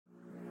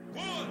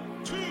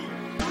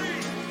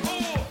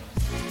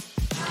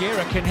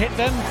Gira can hit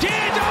them. Did!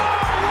 Oh,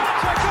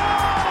 what a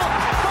goal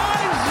by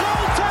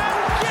Zoltan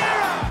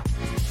Gira!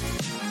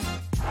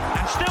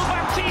 And still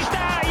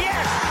Baptista,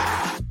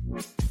 yes!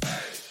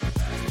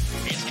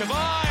 It's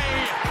Kavai!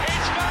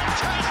 It's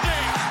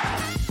fantastic!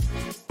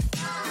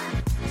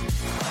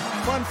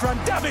 One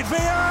from David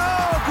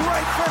Villa. Oh,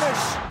 great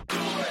finish!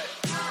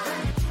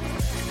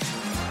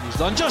 He's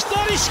done just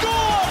that, he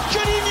scored!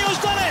 Juninho's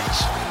done it!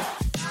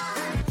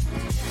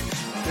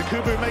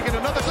 Kubu making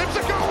another glimpse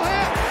of goal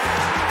here.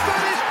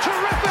 That is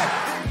terrific.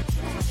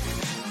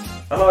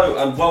 Hello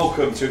and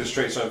welcome to the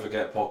Streets Don't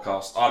Forget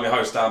podcast. I'm your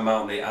host Dan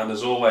Mountney, and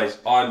as always,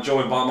 I'm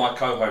joined by my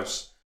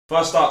co-hosts.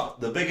 First up,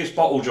 the biggest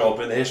bottle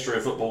job in the history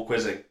of football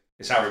quizzing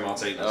is Harry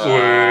Martinez.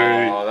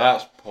 Oh,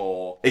 that's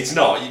poor. It's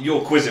not.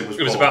 Your quizzing was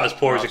poor. It was about as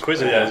poor as your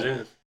quizzing was,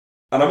 yeah.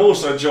 And I'm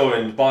also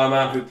joined by a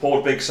man who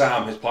poured Big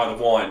Sam his pint of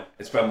wine.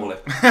 It's Ben Woolley.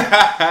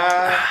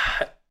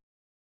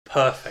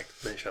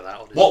 Perfect measure that,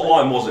 honestly. What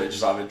wine was it,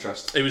 just out of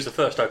interest? It was the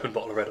first open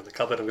bottle of red on the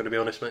cupboard, I'm going to be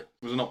honest, mate.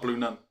 Was it not Blue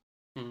Nun?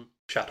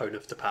 Chateau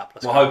Neuf de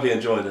Pape. Well, I hope he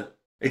enjoyed it.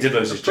 He did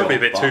lose his job. Probably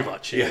a bit too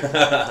much,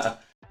 yeah.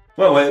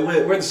 Well,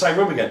 we're in the same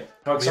room again.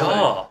 How exciting. We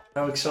are.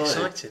 How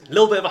exciting. A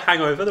little bit of a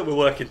hangover that we're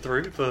working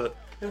through, but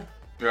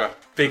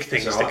big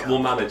things to come. We'll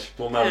manage.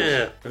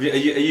 Yeah. Are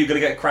you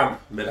going to get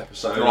cramp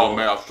mid-episode? Oh,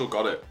 mate, I've still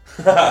got it.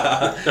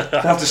 I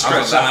have to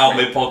stretch that out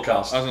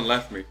mid-podcast. Hasn't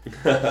left me.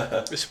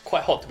 It's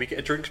quite hot. Did we get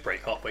a drinks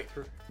break halfway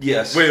through?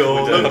 Yes. We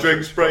all love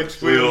drinks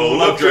breaks. We all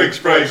love drinks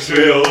breaks.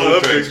 We all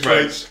love drinks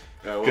breaks.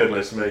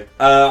 Goodness me.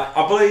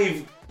 I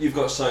believe you've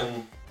got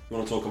something you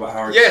want to talk about,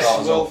 Harry. Yes,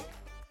 well,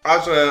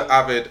 as an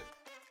avid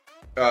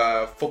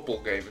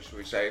football gamer, should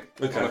we say,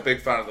 okay. I'm a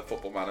big fan of the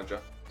Football Manager.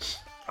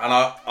 And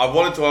I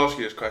wanted to ask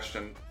you this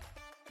question,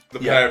 the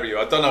pair of you.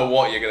 I don't know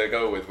what you're going to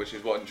go with, which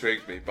is what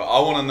intrigues me. But I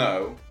want to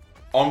know,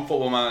 on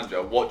Football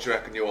Manager, what do you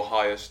reckon your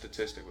highest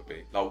statistic would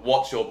be? Like,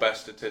 what's your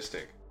best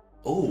statistic?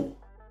 Ooh.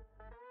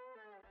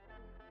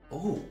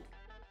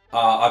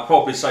 I'd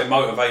probably say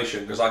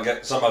motivation, because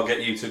I somehow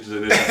get you two to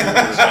do this.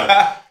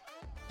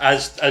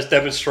 As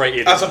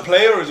demonstrated. As a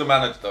player or as a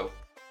manager, though?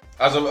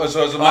 As a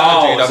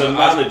manager. As a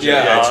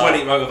manager,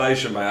 20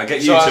 motivation, mate. I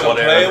get you two on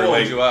here every week. What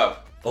would you have?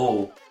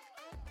 Oh.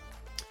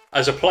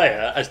 As a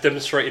player, as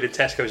demonstrated in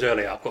Tesco's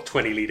earlier, I've got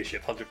 20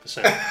 leadership,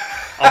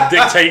 100%. I'm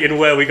dictating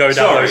where we go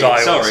down those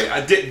aisles.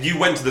 Sorry, you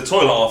went to the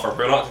toilet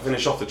halfway. I'd like to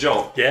finish off the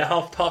job. Yeah,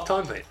 half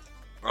time, mate.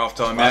 Half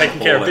time, Taking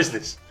care of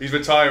business. He's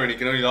retiring, he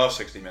can only last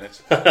 60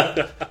 minutes.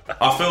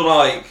 I feel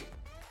like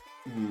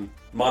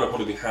mine would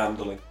probably be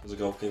handling as a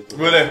goalkeeper.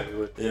 Would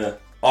it? Yeah.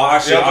 I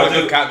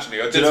do catch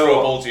me. I did throw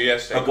a ball to you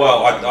yesterday.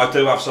 Well, I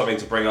do have something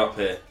to bring up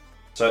here.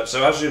 So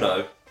as you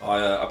know,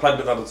 I played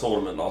in another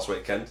tournament last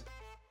weekend.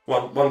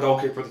 One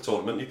goalkeeper of the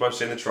tournament. You've both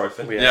seen the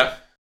trophy. Yeah.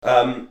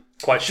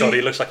 Quite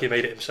shoddy. Looks like he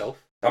made it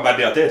himself.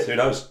 Maybe I did. Who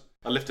knows?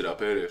 I lifted it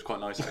up earlier. It was quite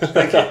nice.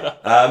 Thank you.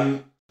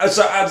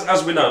 So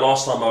as we know,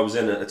 last time I was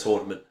in a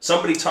tournament,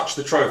 somebody touched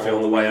the trophy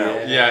on the way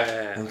out.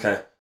 Yeah.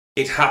 Okay.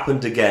 It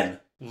happened again.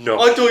 No.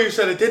 I thought you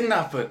said it didn't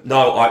happen.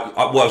 No,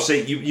 well,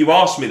 see, you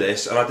asked me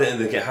this, and I didn't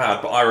think it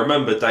had, but I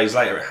remember days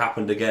later it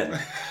happened again.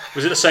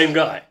 Was it the same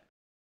guy?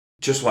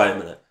 Just wait a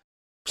minute.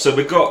 So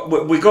we got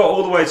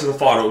all the way to the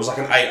final. It was like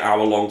an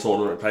 8-hour long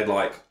tournament. We played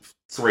like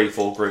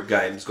 3-4 group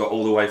games. Got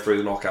all the way through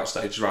the knockout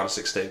stages, round of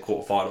 16,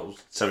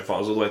 quarterfinals,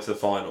 semi-finals, all the way to the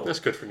final. That's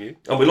good from you.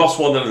 And we lost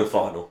 1-0 in the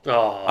final.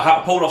 Oh.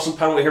 I pulled off some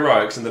penalty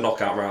heroics in the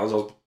knockout rounds. I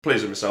was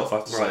pleased with myself, I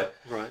have to say.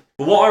 Right.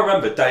 But what I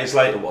remember days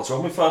later was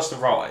when we first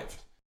arrived,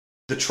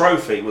 the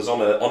trophy was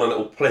on a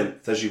little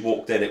plinth as you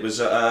walked in. It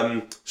was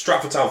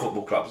Stratford Town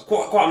Football Club. It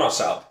was quite a nice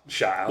setup.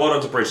 Shout out. Well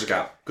done to Bruce the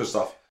Gap. Good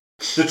stuff.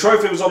 The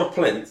trophy was on a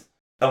plinth,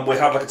 and we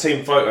had like a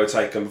team photo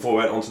taken before we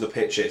went onto the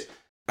pitches.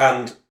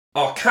 And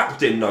our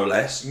captain, no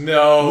less,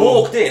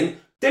 walked in,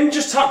 didn't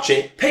just touch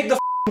it, picked the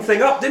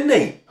thing up, didn't he?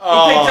 He picked it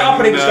up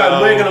and he was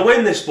going, "We're going to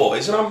win this,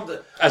 boys." And I'm,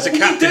 as a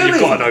captain, you've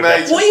got to know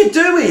better. What are you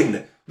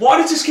doing? Why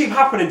does this keep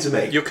happening to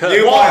me? You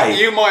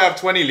might have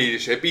 20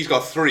 leadership. He's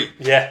got 3.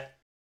 Yeah.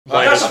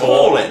 That's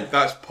appalling.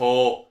 That's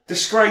poor.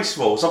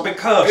 Disgraceful. So I've been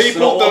cursed.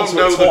 People don't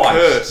know the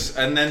curse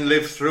and then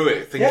live through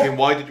it, thinking,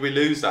 why did we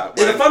lose that?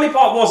 Yeah, the funny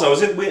part was,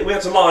 we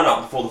had to line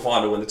up before the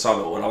final in the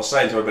tunnel, and I was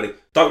saying to everybody,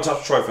 "Don't touch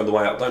the trophy on the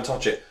way up. Don't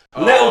touch it."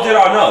 Little did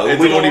I know,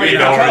 we'd already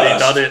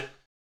done it.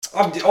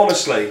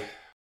 Honestly,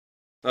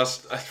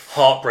 that's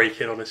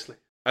heartbreaking. Honestly.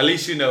 At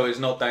least you know it's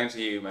not down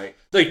to you, mate.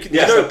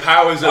 The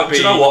powers that be.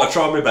 Do you know what? I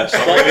tried my best.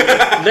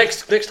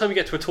 Next time you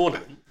get to a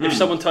tournament, if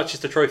someone touches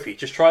the trophy,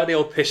 just try the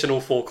old piss in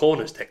all 4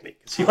 corners technique.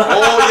 Cancel it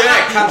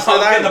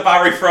out. Get the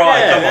Barry Fry.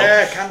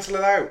 Yeah, cancel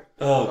it out.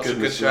 Oh, that's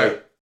goodness a good me.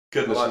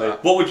 Goodness like me.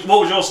 that. What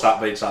was your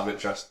stat beat, Sam?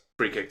 Interest?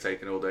 Free kick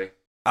taken all day.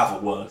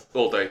 Have a word.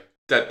 All day.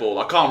 Dead ball.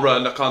 I can't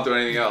run. I can't do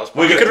anything else.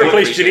 You could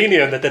replace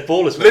Juninho and the dead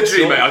ball as well.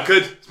 Literally, mate. I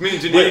could. It's me and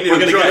Juninho. We're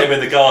going to get him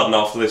in the garden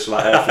after this,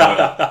 like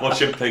airflow.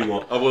 Watch him ping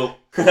one. I will.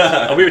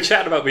 And we were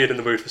chatting about being in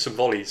the mood for some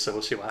volleys, so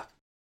we'll see what happens.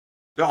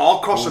 Yeah, I'll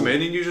cross them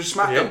in and you just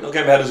smack them. I'll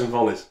get headers and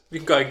volleys. You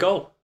can go in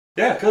goal.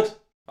 Yeah, I could.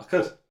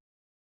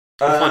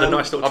 We'll find a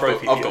nice little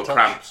trophy. I've got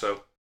cramp,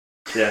 so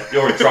Yeah,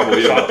 you're in trouble.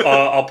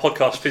 Our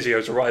podcast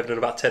physio's arriving in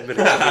about 10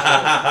 minutes.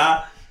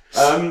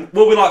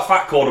 Will we like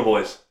Fat Corner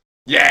Boys?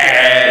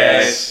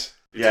 Yes.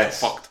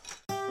 Fucked.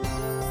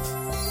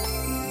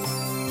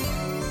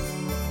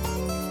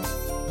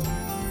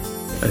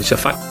 It's a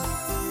fact.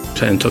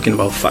 I'm talking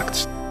about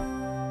facts.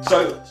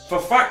 So, for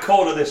Fat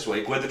Corner this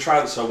week, with the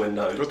transfer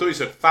window. I thought you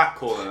said fat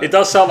corner. It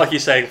does sound like you're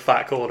saying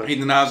Fat Corner.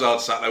 Eden Hazard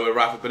sat there with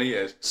Rafa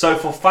Benitez. So,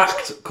 for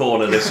Fact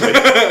Corner this week,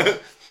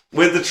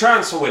 with the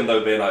transfer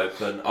window being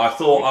open, I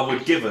thought I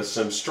would give us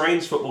some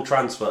strange football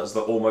transfers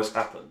that almost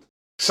happened.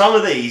 Some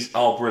of these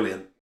are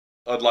brilliant.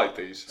 I'd like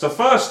these. So,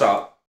 first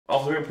up,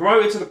 after being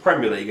promoted to the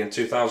Premier League in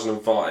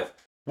 2005,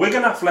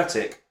 Wigan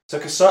Athletic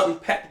took a certain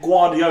Pep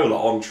Guardiola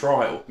on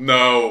trial.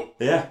 No.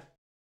 Yeah.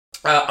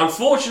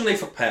 Unfortunately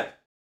for Pep,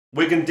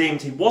 Wigan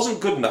deemed he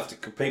wasn't good enough to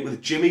compete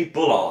with Jimmy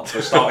Bullard for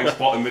a starting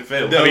spot in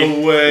midfield. No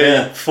way.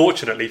 Yeah.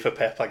 Fortunately for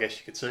Pep, I guess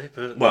you could say.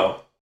 But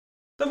Well,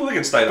 then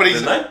Wigan stayed up, But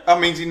didn't they? that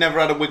means he never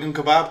had a Wigan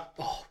kebab.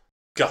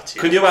 gutted.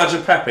 Could you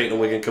imagine Pep eating a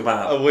Wigan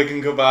kebab? A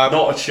Wigan kebab.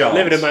 Not a chance.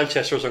 Living in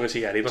Manchester as long as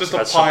he had, he must Just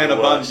have a had pie and a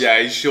something bun. worse.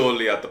 Yeah, he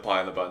surely had the pie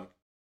and the bun.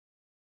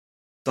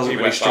 Doesn't He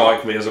really went strike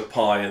back. me as a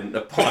pie and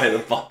a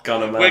bun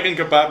kind of man. Wigan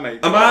kebab, mate.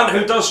 A man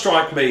who does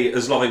strike me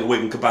as loving a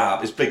Wigan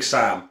kebab is Big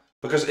Sam.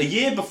 Because a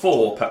year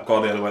before Pep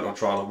Guardiola went on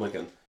trial on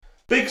Wigan,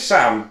 Big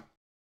Sam,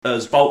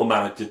 as Bolton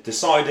manager,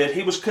 decided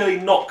he was clearly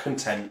not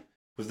content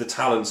with the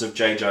talents of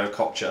JJ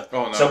Okocha.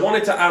 Oh, no. So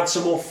wanted to add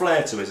some more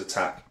flair to his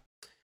attack.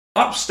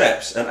 Up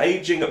steps an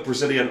ageing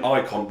Brazilian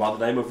icon by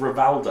the name of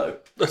Rivaldo.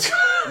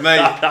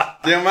 Mate,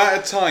 the amount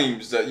of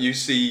times that you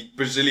see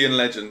Brazilian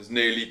legends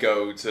nearly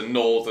go to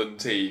northern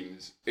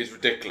teams is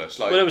ridiculous.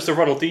 Like Well, it was the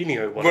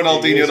Ronaldinho one.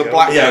 Ronaldinho, the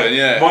Black Man,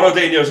 yeah.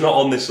 Ronaldinho's not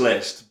on this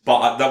list,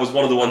 but that was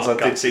one of the ones I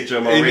did see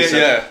during my research.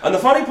 Yeah. And the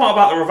funny part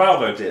about the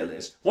Rivaldo deal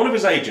is, one of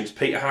his agents,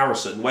 Peter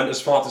Harrison, went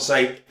as far to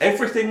say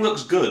everything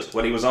looks good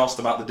when he was asked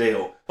about the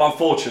deal, but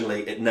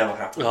unfortunately it never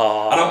happened. And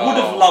I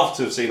would have loved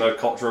to have seen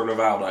Okocha and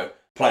Rivaldo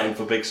playing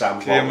for Big Sam.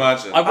 Can you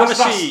imagine? I want to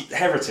That's see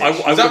heritage. I Was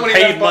would that have when he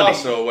paid left money.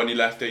 Barca or when he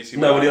left AC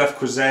Milan? No, when he left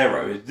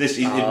Cruzeiro. This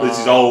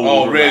is old.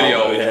 Oh, really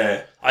Rivaldo, old.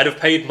 Yeah. I'd have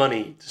paid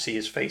money to see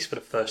his face for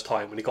the first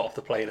time when he got off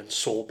the plane and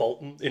saw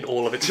Bolton in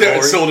all of its Yeah,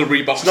 glory. saw the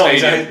Reebok It's not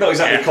Stadium.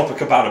 exactly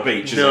Copacabana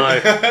Beach, is No,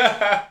 it?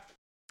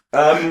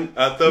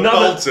 At the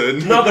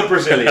Bolton. Another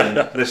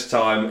Brillian this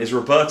time is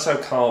Roberto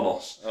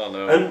Carlos. Oh,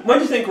 no. And when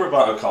you think of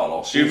Roberto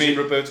Carlos... Do you mean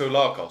Roberto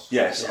Larcos?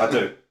 Yes, I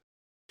do.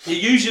 You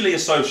usually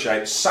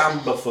associate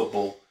Samba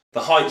football,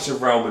 the heights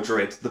of Real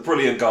Madrid, the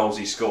brilliant goals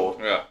he scored.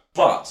 Yeah.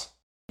 But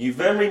you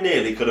very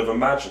nearly could have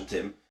imagined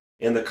him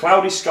in the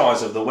cloudy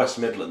skies of the West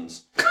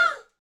Midlands.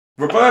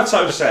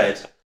 Roberto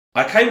said,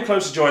 I came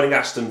close to joining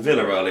Aston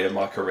Villa early in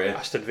my career.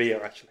 Aston Villa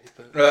actually.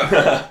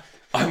 But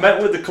I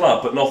met with the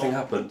club, but nothing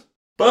happened.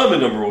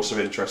 Birmingham were also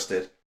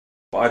interested,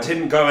 but I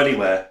didn't go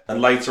anywhere,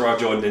 and later I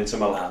joined Inter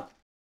Milan.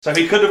 So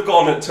he could have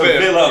gone to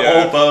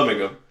Villa or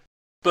Birmingham.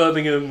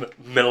 Birmingham,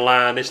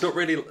 Milan. It's not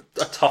really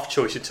a tough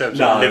choice in terms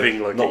of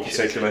living location. not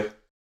particularly.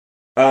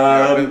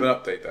 A bit of an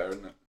update there,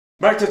 isn't it?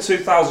 Back to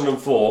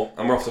 2004,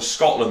 and we're off to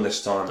Scotland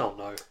this time. Oh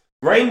no.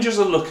 Rangers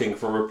are looking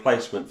for a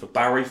replacement for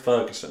Barry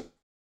Ferguson.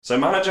 So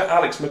manager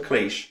Alex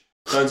McLeish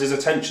turns his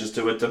attentions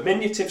to a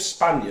diminutive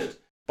Spaniard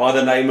by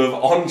the name of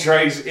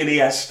Andres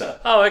Iniesta.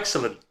 Oh,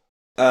 excellent.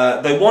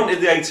 They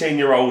wanted the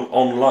 18-year-old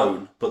on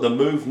loan, but the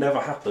move never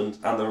happened,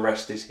 and the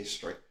rest is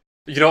history.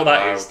 You know what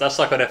that is? That's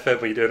like on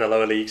FM when you're doing a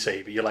lower league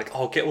save. You're like,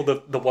 oh, get all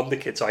the wonder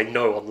kids I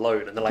know on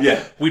loan. And they're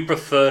like, we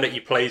prefer that he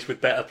plays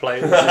with better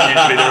players. That's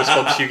usually the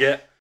response you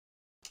get.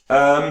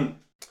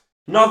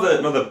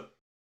 Another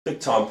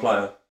big-time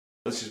player.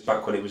 This is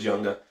back when he was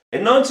younger.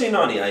 In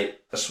 1998,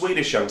 a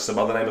Swedish youngster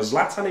by the name of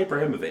Zlatan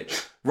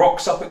Ibrahimovic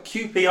rocks up at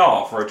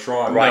QPR for a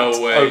trial. Right,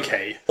 No way.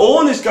 okay.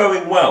 All is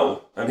going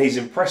well, and he's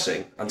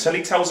impressing, until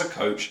he tells a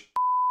coach,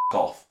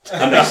 off,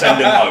 and they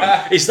send him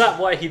home. Is that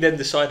why he then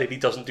decided he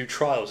doesn't do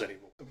trials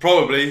anymore?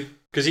 Probably.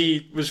 Because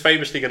he was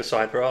famously going to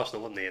sign for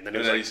Arsenal, wasn't he? And then he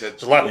was And then like,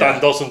 he said,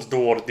 Zlatan doesn't do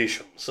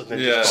auditions. And then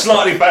just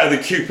Slightly better than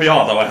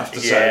QPR, though, I have to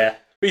say. yeah.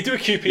 We do a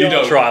You QPR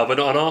don't. trial, but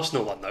not an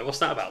Arsenal one, though. What's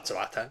that about,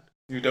 Zlatan?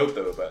 You don't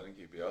know better than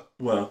QPR.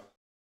 Well,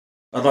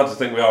 I'd like to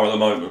think we are at the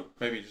moment.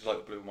 Maybe you just like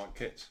the blue and white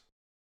kits.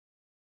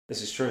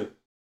 This is true.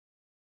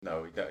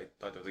 No, I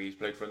don't think he's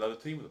played for another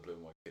team with a blue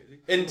and white kit. Is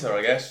he? Inter,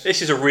 I guess.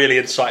 This is a really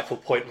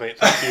insightful point, mate.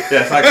 Thank you.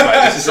 Yeah, thanks,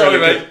 mate. This is Sorry,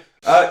 really mate.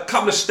 good.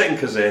 Couple of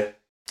stinkers here.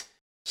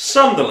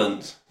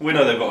 Sunderland. We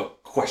know they've got a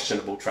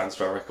questionable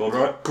transfer record,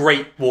 right?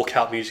 Great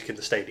walkout music in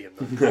the stadium,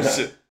 though.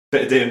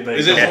 Bit of D&B.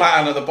 Is it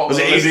Zlatan at the bottom Was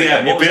of it the list EDM?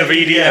 again? What was bit of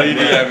it?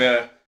 EDM,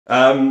 Yeah.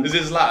 Um, Is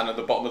it Zlatan at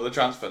the bottom of the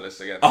transfer list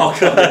again? Oh,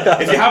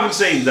 God. If you haven't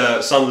seen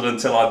the Sunderland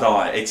Till I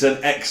Die, it's an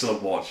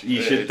excellent watch.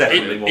 You should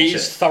definitely watch It it.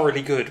 is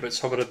thoroughly good, but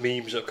some of the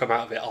memes that have come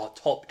out of it are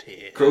top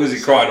tier. Was he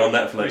crying on We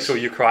Netflix? saw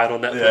you crying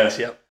on Netflix,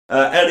 Yeah.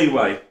 yep.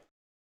 Anyway,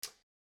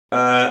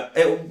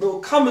 it will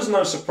come as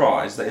no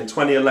surprise that in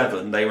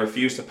 2011 they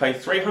refused to pay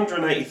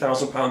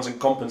 £380,000 in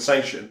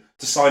compensation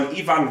to sign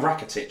Ivan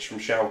Rakitic from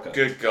Schalke.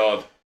 Good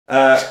God.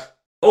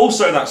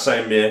 Also that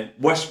same year,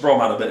 West Brom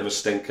had a bit of a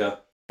stinker.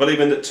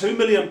 believing that £2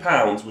 million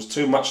was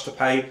too much to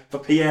pay for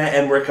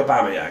Pierre-Emerick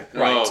Aubameyang.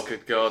 Right. Oh,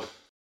 good God.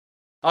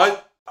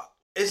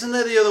 Isn't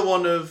there the other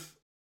one of...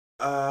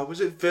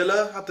 was it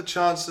Villa had the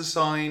chance to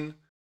sign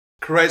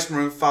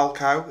Quaresma and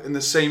Falcao in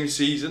the same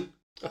season?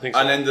 I think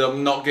so. And ended up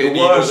not getting the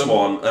worst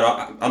one,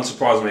 and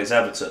unsurprisingly it's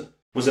Everton,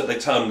 was that they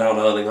turned down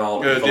Erling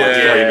Haaland for like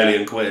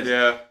 £3 million.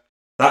 Yeah.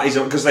 That is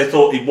because they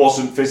thought he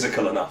wasn't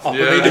physical enough. Oh,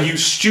 Are you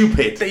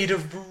stupid? They'd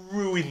have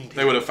ruined him.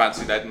 They would have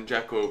fancied Ed and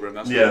Jack over him,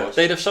 that's what it was.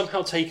 They'd have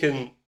somehow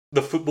taken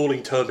the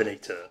footballing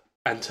Terminator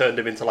and turned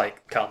him into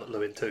like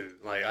Calvert-Lewin 2.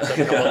 Like, I don't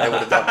know what they would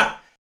have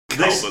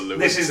done.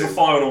 This is the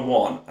final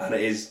one, and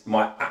it is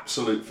my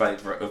absolute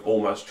favourite of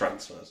almost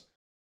transfers.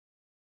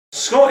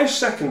 Scottish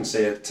second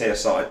tier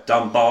side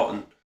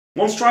Dumbarton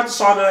once tried to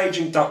sign an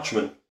ageing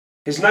Dutchman.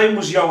 His name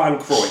was Johan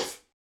Cruyff.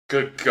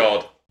 Good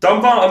God.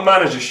 Dumbarton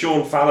manager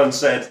Sean Fallon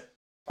said,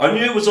 "I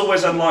knew it was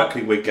always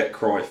unlikely we'd get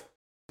Cruyff,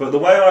 but the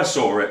way I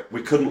saw it,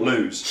 we couldn't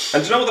lose."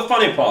 And do you know what the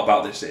funny part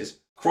about this is?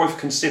 Cruyff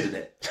considered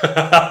it.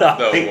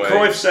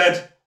 Cruyff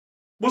said,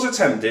 "Was it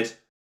tempted?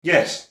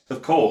 Yes,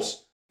 of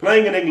course.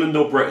 Playing in England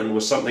or Britain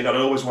was something I'd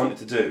always wanted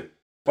to do,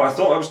 but I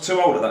thought I was too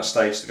old at that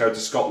stage to go to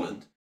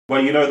Scotland,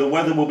 where you know the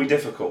weather will be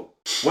difficult.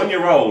 When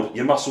you're old,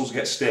 your muscles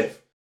get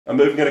stiff, and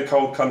moving in a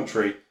cold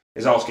country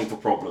is asking for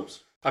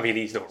problems." I mean,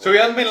 he's not. So he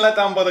hasn't been let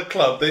down by the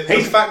club. The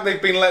fact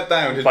they've been let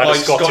down is by the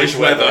Scottish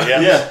weather.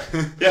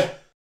 Yeah.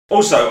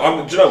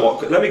 Also, do you know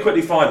what? Let me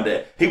quickly find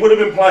it. He would have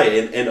been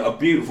playing in a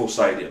beautiful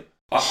stadium.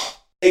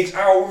 It's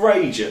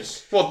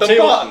outrageous. What,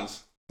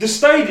 Dumbarton's? The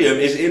stadium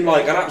is in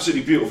like an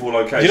absolutely beautiful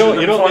location.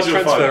 You know what this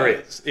transfer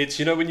is? It's,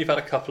 you know, when you've had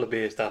a couple of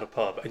beers down a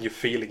pub and you're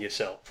feeling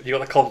yourself, and you've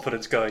got the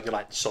confidence going, you're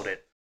like, sod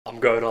it, I'm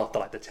going after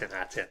like the 10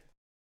 out of 10.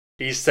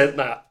 He's sent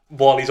that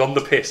while he's on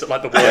the piss at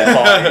like the World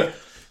Party.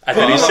 And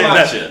then he's sitting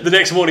there. The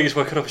next morning he's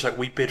woken up, he's like,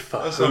 we bid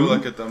for That's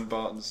like a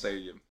Dumbarton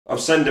stadium. I'm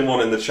sending one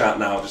in the chat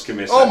now, just give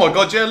me a second. second. Oh my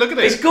God, yeah, look at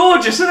it. It's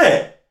gorgeous, isn't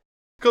it?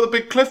 Got the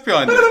big cliff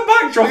behind it. Look at the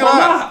backdrop on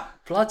that.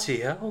 Bloody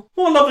hell.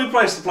 What a lovely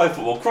place to play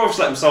football. Cruyff's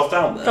let himself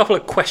down there. A couple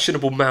of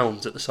questionable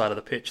mounds at the side of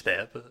the pitch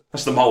there. But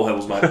that's the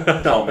molehills, mate.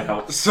 Can't be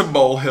helped. It's the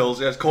molehills,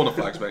 yeah, it's corner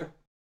flags, mate.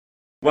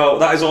 Well,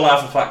 that is all I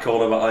have for Fat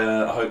Corner, but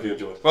I hope you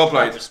enjoyed. Well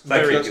played.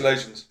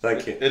 Congratulations.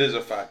 Thank you. It is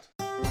a fact.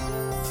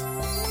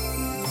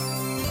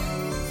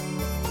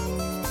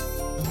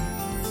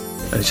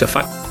 It's a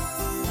fact.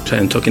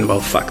 I'm talking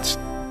about facts.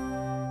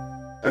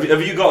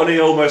 Have you got any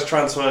almost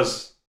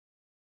transfers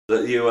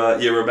that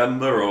you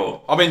remember,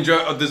 or? I mean,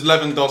 there's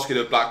Lewandowski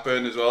to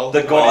Blackburn as well.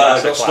 They got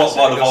stopped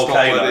by the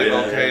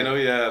volcano.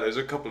 Yeah, there's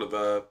a couple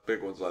of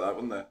big ones like that,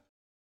 wasn't there?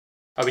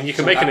 I mean, you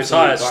can make an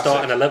entire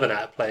starting 11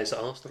 out of players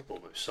that Arsenal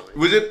almost signed.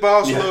 Was it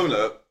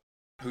Barcelona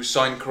who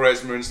signed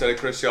Quaresma instead of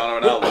Cristiano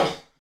Ronaldo?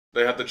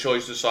 They had the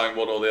choice to sign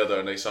one or the other,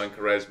 and they signed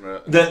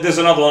Quaresma. There's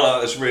another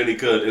one that's really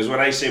good. It was when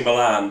AC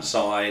Milan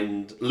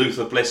signed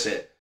Luther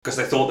Blissett, because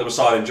they thought they were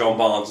signing John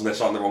Barnes and they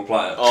signed the wrong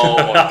player. Oh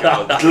my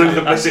God.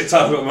 Luther Blissett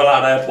turned up at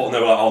Milan airport and they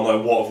were like, oh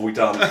no, what have we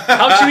done?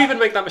 How did you even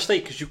make that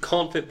mistake? Because you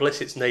can't fit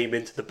Blissett's name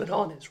into the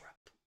bananas wrap.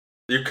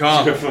 You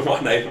can't.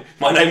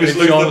 My name is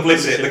Luther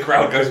Blissett. The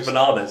crowd goes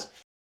bananas.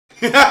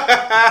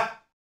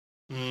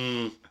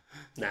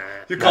 Nah.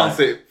 You can't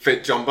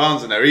fit John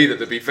Barnes in there either,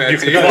 to be fair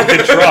to you. You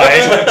can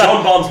try.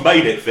 John Barnes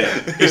made it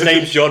fit. His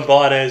name's John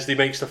Barnes. He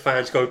makes the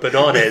fans go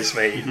bananas,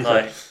 mate.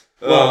 Like,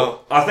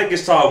 well, I think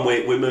it's time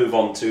we move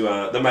on to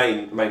the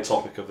main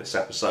topic of this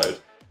episode.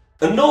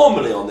 And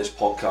normally on this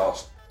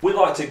podcast, we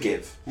like to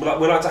give. We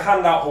like to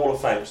hand out Hall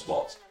of Fame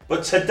spots.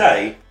 But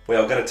today, we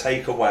are going to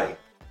take away,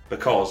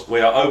 because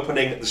we are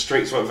opening the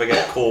streets won't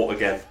get caught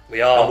again.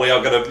 We are. And we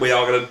are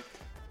going to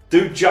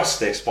do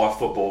justice by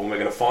football, and we're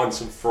going to find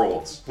some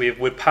frauds.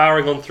 We're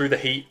powering on through the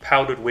heat,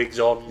 powdered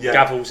wigs on,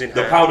 gavels in hand.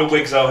 The powdered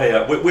wigs are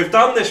here. We've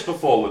done this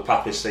before with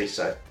Papis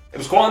Cisse. It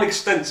was quite an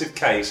extensive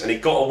case, and he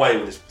got away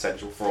with this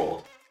potential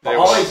fraud. But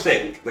I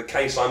think the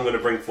case I'm going to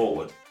bring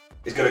forward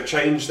is going to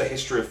change the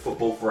history of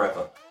football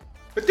forever.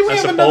 But do we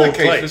have another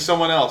case for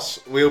someone else?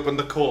 We opened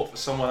the court for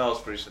someone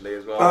else recently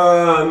as well.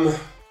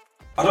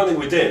 I don't think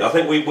we did. I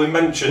think we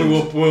mentioned...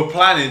 We were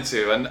planning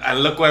to, and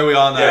look where we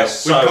are now.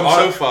 Yes, We've come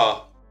so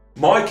far.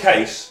 My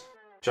case,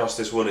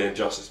 Justice Woody and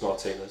Justice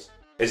Martinez,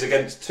 is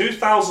against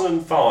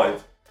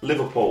 2005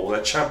 Liverpool,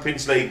 their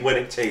Champions League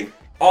winning team.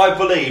 I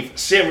believe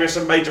serious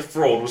and major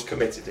fraud was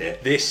committed here.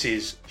 This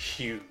is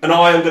huge. And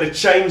I am going to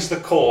change the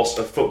course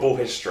of football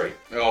history.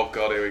 Oh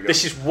God, here we go.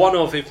 This is one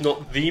of, if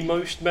not the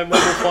most memorable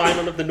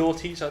final of the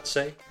noughties, I'd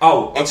say.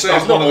 Oh, I'd say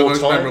it's one of the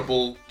most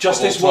memorable.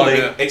 Justice Woody,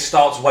 it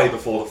starts way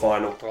before the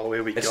final. Oh,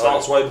 here we go. It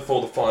starts way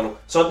before the final.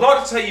 So I'd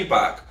like to take you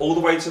back all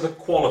the way to the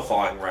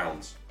qualifying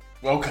rounds.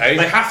 Okay.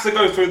 They have to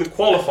go through the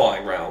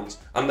qualifying rounds,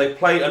 and they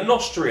play an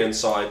Austrian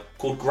side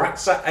called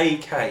Grazer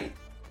AK.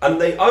 And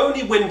they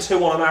only win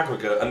 2 on an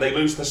aggregate, and they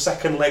lose the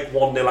second leg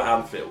 1-0 at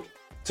Anfield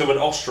to an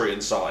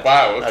Austrian side.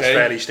 Wow, okay. That's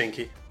fairly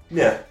stinky.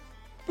 Yeah.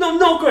 No,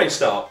 not a great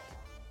start.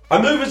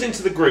 I move us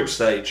into the group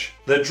stage.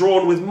 They're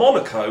drawn with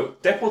Monaco,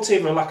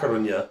 Deportivo La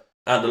Coruña,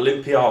 and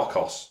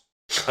Olympiacos.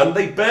 And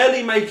they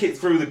barely make it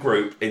through the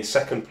group in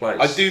second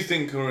place. I do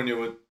think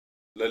Coruña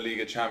La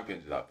Liga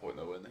champions at that point,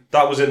 though, weren't they?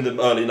 That was in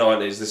the early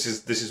 90s.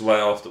 This is way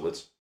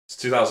afterwards. It's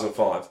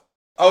 2005.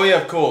 Oh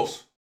yeah, of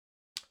course.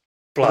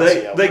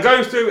 They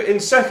go through in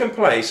second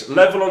place,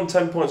 level on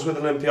 10 points with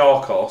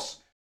Olympiacos,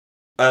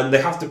 and they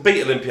have to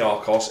beat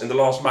Olympiacos in the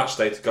last match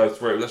day to go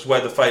through. That's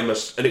where the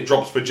famous "and it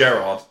drops for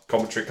Gerrard"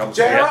 commentary comes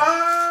from.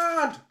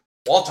 Gerrard!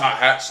 What a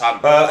hat, son!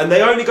 And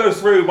they only go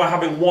through by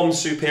having one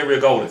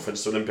superior goal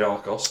difference to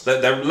Olympiacos.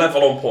 They're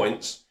level on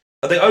points.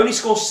 They only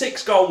score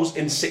 6 goals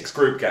in 6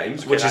 group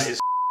games, which is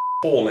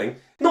appalling.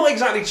 Not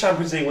exactly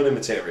Champions League winning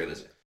material, is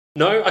it?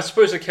 No, I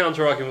suppose the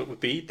counter-argument would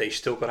be they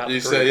still got out the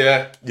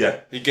group. Yeah.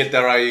 You get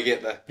there how you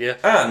get there. Yeah.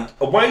 And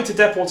away to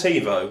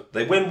Deportivo,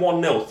 they win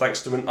 1-0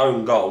 thanks to an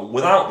own goal.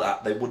 Without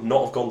that, they would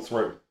not have gone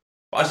through.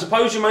 But I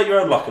suppose you make your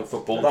own luck in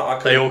football.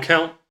 They all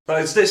count.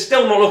 But it's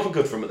still not looking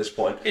good for them at this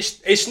point.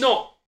 It's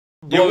not.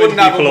 You wouldn't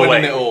have them winning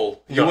away. it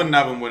all. You wouldn't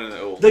have them winning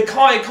it all. They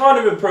kind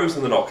of improves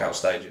in the knockout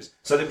stages.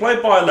 So they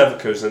played Bayer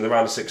Leverkusen in the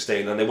round of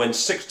 16 and they win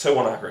 6-2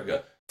 on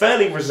aggregate.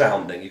 Fairly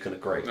resounding, you can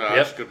agree.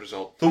 That's a good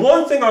result. The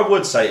one thing I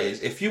would say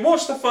is, if you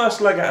watch the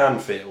first leg at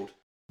Anfield,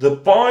 the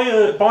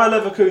Bayer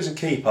Leverkusen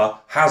keeper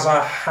has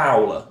a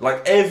howler.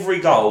 Like every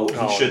goal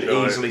he should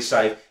easily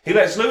save. He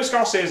lets Luis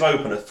Garcia's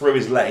opener through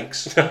his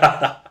legs.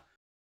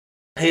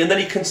 And then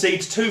he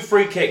concedes 2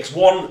 free kicks,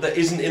 one that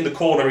isn't in the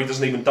corner he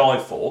doesn't even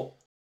dive for.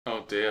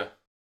 Oh dear.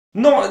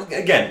 Not,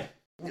 again,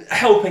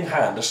 helping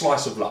hand, a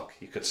slice of luck,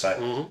 you could say.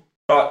 Mm-hmm.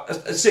 But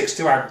a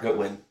 6-2 aggregate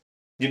win.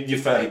 You're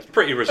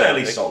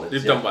fairly solid.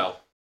 You've done well.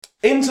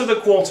 Into the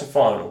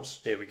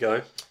quarterfinals. Here we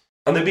go.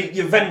 And they beat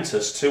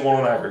Juventus 2-1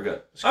 on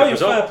aggregate.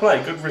 Fair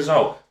play, good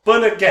result.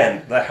 But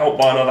again, they're helped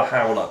by another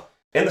howler.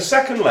 In the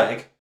second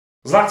leg,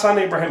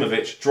 Zlatan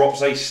Ibrahimovic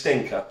drops a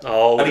stinker.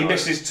 And he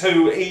misses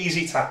 2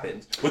 easy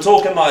tap-ins. We're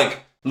talking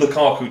like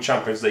Lukaku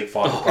Champions League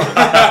final.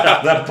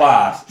 They're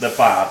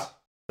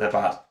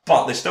bad.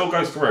 But they still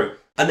go through.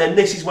 And then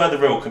this is where the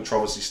real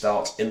controversy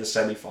starts in the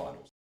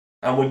semi-finals.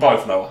 And we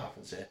both know what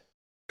happens here.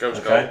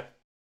 Ghost goal.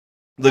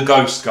 The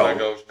ghost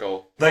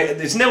goal.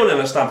 It's 0-0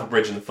 at Stamford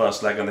Bridge in the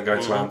first leg and they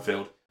go to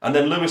Anfield. And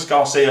then Luis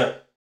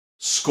Garcia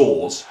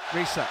scores.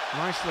 Risa,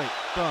 nicely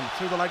done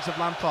through the legs of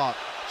Lampard.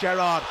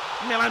 Gerrard,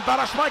 Milan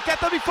Baros might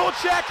get there before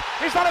check.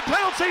 Is that a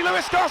penalty?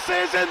 Luis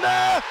Garcia's in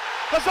there.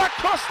 Does that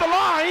cross the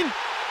line?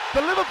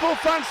 The Liverpool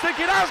fans think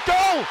it has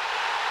goal.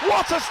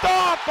 What a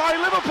start by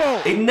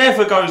Liverpool. It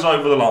never goes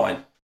over the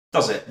line,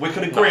 does it? We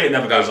can agree it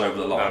never goes over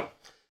the line. No.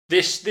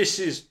 This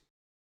is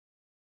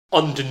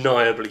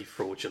undeniably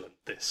fraudulent.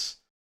 This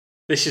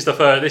is the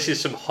first. This is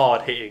some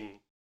hard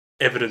hitting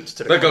evidence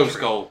to the ghost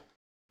goal.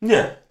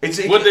 Yeah,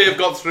 would they have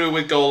got through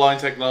with goal line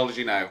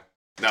technology now?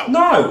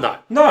 No.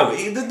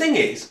 The thing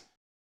is,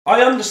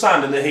 I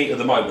understand in the heat of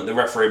the moment the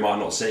referee might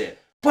not see it,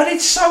 but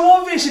it's so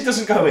obvious it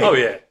doesn't go in. Oh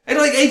yeah,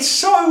 it's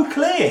so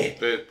clear.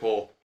 Bit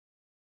poor.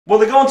 Well,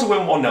 they go on to win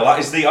 1-0. That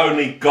is the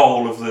only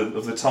goal of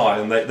the tie,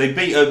 and they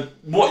beat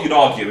what you'd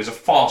argue is a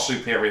far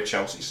superior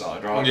Chelsea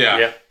side, right?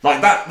 Yeah.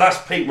 Like that's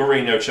Pete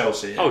Mourinho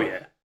Chelsea. Oh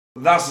yeah.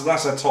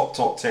 That's a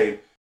top team.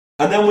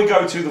 And then we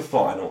go to the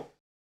final.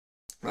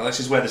 Now this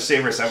is where the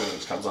serious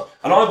evidence comes up.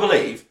 And I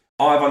believe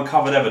I've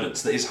uncovered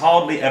evidence that is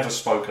hardly ever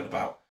spoken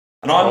about.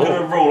 And I'm going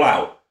to rule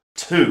out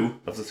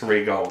 2 of the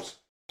 3 goals.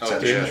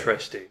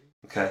 Interesting.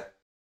 Okay.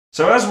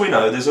 So as we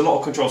know, there's a lot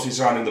of controversy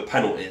surrounding the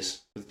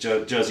penalties, with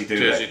Jerzy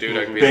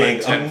Dudek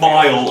being a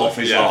mile off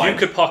his line. You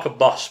could park a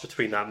bus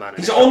between that man.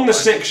 He's on the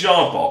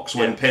 6-yard box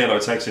when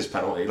Pirlo takes his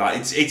penalty.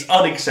 It's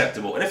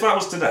unacceptable. And if that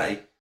was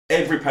today,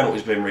 every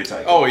penalty's been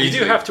retaken. Oh, you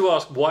do have to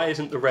ask, why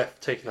isn't the ref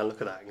taking a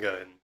look at that and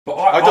going? But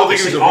I don't think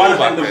it was a rule. I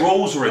don't think the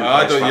rules were in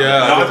place.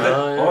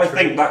 I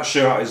think that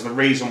shootout is the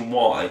reason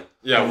why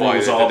the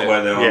rules are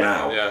where they are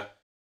now. Yeah.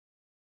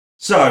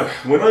 So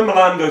we know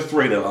Milan go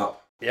 3-0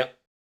 up. Yep.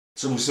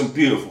 So it was some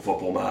beautiful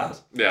football, man.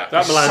 Yeah.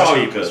 That Milan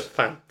team was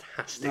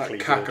fantastically good.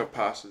 That Kaka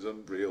pass is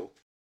unreal.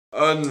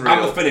 And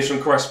the finish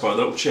from Crespo, the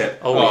little chip.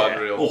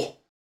 Unreal. Oh.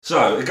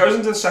 So it goes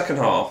into the second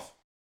half,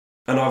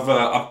 and I've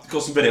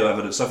got some video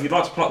evidence. So if you'd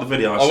like to pull up the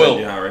video I sent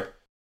you, Harry,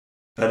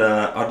 and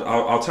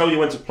I'll tell you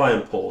when to play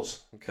and pause,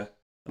 okay?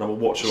 And I will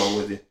watch along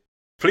with you.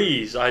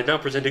 Please, I now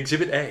present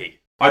Exhibit A.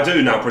 I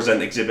do now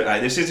present Exhibit A.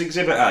 This is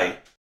Exhibit A.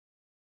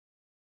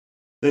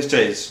 This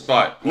is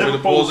right. Want me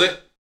to pause it?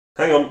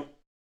 Hang on.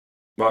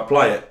 Right,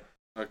 play it.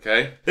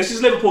 Okay. This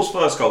is Liverpool's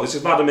first goal. This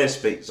is Vladimir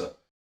Spica.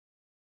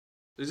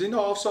 Is he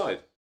not offside?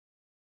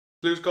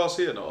 Luis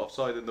Garcia not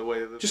offside in the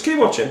way of the... Just keep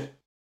watching.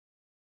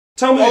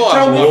 Tell me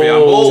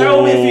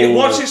if you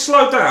watch it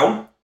slow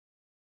down.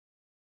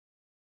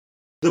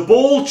 The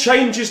ball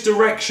changes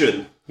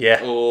direction.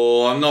 Yeah.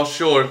 Oh, I'm not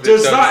sure if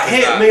does that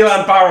hit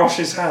Milan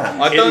Baros's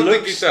hand? I don't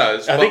think it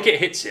does. I think it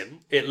hits him.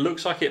 It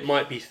looks like it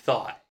might be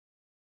thigh.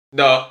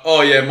 No.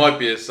 Oh yeah, it might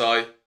be his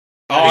thigh.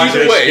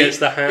 Either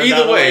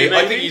way,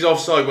 I think he's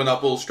offside when that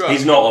ball struck.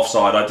 He's not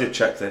offside. I did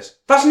check this.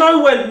 That's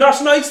nowhere.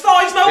 His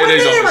thigh's nowhere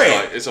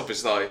near it. It's off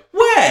his thigh.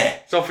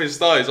 Where? It's off his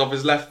thigh. It's off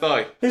his left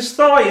thigh. His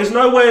thigh is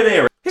nowhere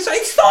near it. His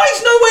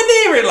thigh's nowhere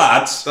near it,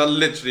 lads. That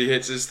literally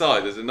hits his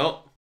thigh, does it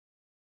not?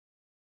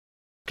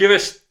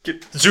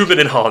 Zoom and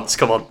enhance.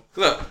 Come on.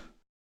 Look.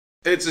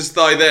 hits his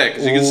thigh there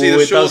because you can see the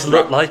it shorts does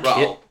look like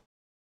rattle. it.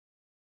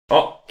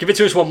 Oh, give it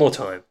to us one more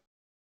time.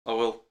 I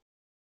will.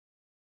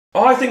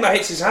 Oh, I think that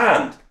hits his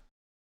hand.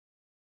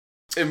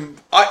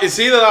 It's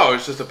either that or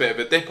it's just a bit of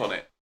a dip on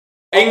it.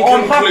 I'm happy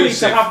to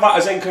Inconclusive. have that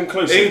as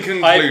inconclusive.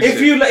 Inconclusive.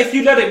 If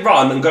you let it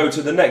run and go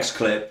to the next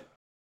clip.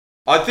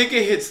 I think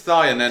it hits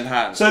thigh and then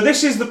hand. So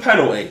this is the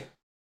penalty.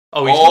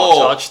 Oh, he's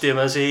not touched him,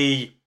 has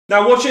he?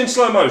 Now watch it in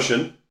slow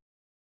motion.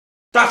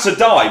 That's a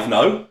dive,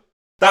 no?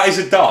 That is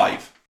a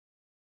dive.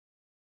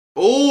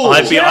 Oh,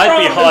 I'd be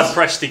hard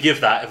pressed to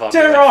give that if I'm.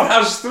 Gerrard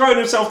has thrown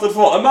himself to the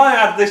floor. And may I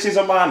add, this is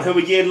a man who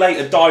a year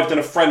later dived in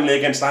a friendly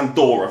against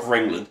Andorra for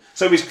England.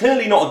 So he's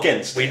clearly not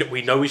against it.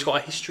 We know he's got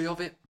a history of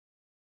it.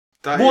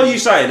 What are you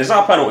saying? Is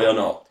that a penalty or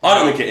not? I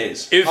don't think it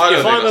is. If I'm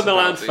a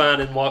Milan penalty.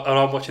 fan and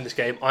I'm watching this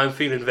game, I'm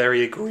feeling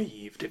very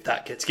aggrieved if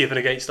that gets given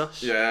against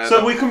us. Yeah.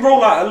 So we can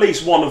rule out at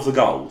least one of the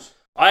goals.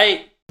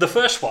 The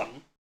first one,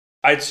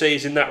 I'd say,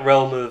 is in that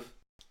realm of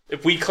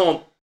if we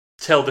can't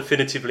tell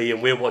definitively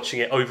and we're watching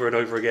it over and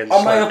over again.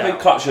 I may have been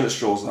clutching at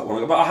straws that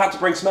one, but I had to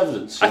bring some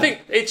evidence. I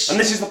think it's... And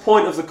this is the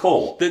point of the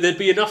court. There'd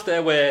be enough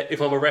there where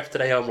if I'm a ref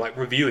today, I'm like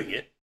reviewing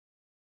it.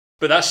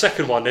 But that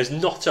second one, there's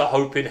not a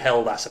hope in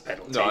hell that's a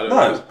penalty. No, I don't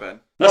think it's a pen.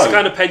 That's the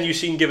kind of pen you've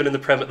seen given in the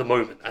Prem at the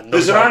moment. And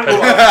There's an angle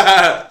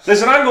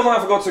that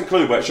I forgot to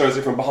include where it shows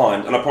it from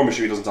behind, and I promise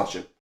you he doesn't touch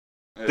him.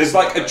 There's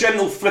like a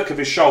gentle flick of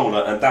his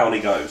shoulder, and down he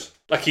goes.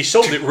 Like, he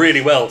sold it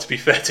really well, to be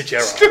fair to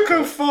Gerrard. Look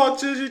how far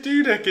Jersey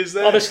Dudek is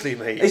there. Honestly,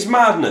 mate. It's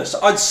madness.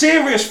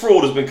 Serious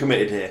fraud has been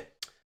committed here.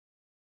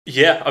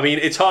 Yeah, I mean,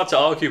 it's hard to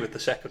argue with the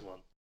second one.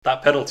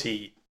 That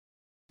penalty,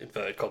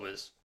 inverted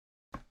commas.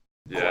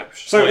 Yeah.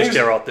 So what is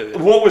Gerrard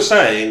doing? What we're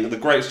saying, the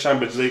greatest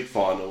Champions League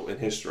final in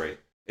history,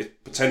 is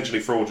potentially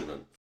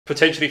fraudulent.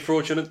 Potentially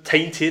fraudulent,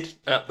 tainted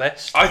at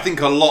best. I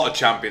think a lot of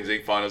Champions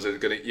League finals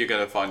you're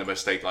gonna find a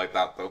mistake like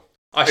that though.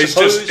 I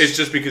suppose it's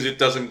just because it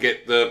doesn't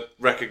get the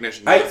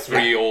recognition A that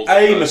three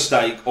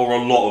mistake or a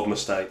lot of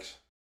mistakes.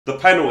 The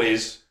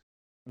penalties,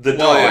 the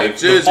Well, yeah, dive,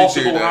 the Jersey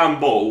possible do that.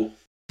 handball,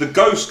 the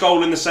ghost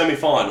goal in the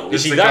semi-final. You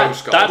see, the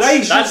that's ghost goal.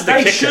 the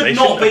kicker. Should They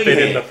not shouldn't have be been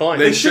in here. the final.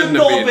 They should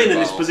not have been in the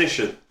this final.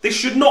 position.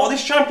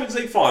 This Champions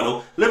League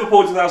final,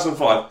 Liverpool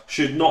 2005,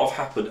 should not have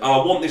happened. And I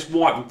want this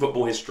wiped from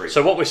football history.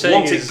 So what we're saying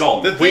want is, it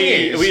gone.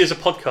 we as a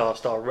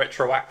podcast are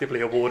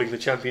retroactively awarding the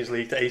Champions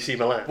League to AC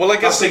Milan. Well, I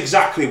guess That's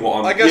exactly what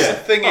I'm... I guess yeah. the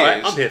thing All right,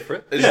 is, I'm here for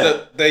it. is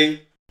that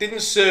they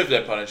didn't serve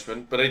their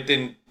punishment, but they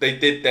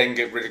did then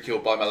get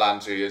ridiculed by Milan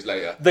 2 years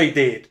later. They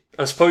did.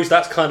 I suppose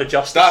that's kind of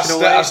justice in a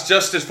way. That's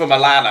justice for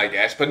Milan, I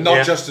guess, but not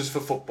Yeah. justice for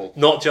football.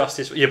 Not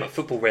justice. Yeah, but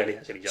football rarely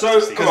has any So,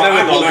 justice. come Because on, hang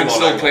Liverpool on, can hang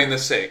still on. claim the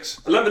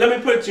 6. Let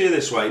me put it to you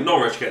this way: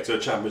 Norwich get to a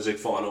Champions League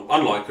final.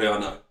 Unlikely, I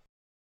know.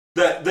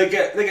 They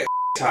get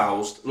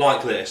housed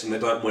like this, and they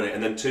don't win it,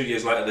 and then 2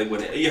 years later they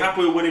win it. Are you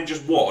happy with winning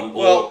just one,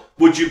 or Well-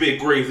 would you be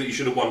aggrieved that you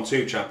should have won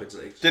 2 Champions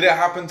Leagues? Did it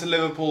happen to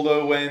Liverpool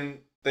though when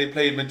they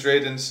played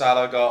Madrid and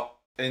Salah got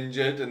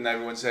injured, and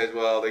everyone says,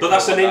 "Well, they." But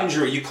that's an could've won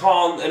injury. You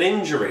can't an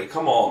injury.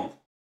 Come on. that.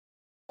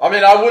 I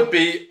mean,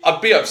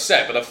 I'd be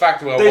upset, but the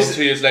fact that I won There's-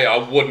 2 years later, I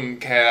wouldn't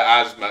care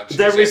as much.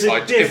 There as is if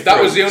a if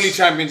that was the only difference.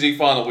 Champions League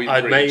final we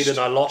I'd made reached. and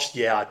I lost,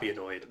 yeah, I'd be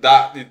annoyed.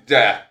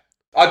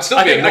 I'd still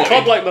I be think annoyed. a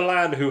club like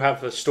Milan, who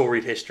have a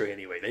storied history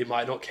anyway, they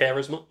might not care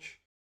as much.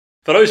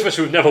 For those of us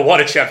who've never won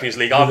a Champions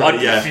League,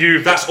 I'd Yeah. be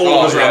fuming. That's all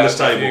of us Oh, around yeah, this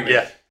table. fuming.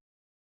 Yeah.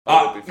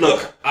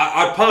 Look,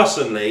 I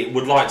personally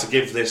would like to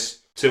give this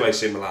to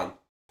AC Milan.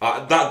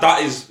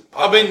 That is.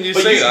 I mean, you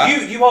But say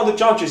that. you are the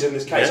judges in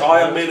this case. Yeah,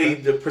 I am that's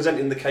merely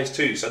presenting the case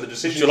to you. So the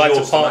decision Would you like is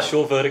to yours pass make.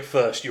 your verdict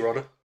first, Your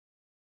Honour?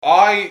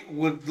 I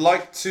would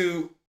like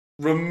to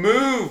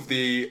remove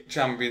the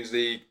Champions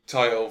League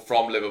title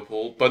from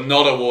Liverpool, but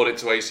not award it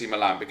to AC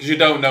Milan because you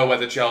don't know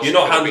whether Chelsea. You're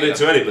not could have handing it beaten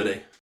to them.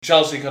 anybody.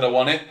 Chelsea could have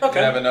won it. Okay.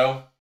 You never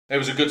know. It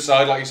was a good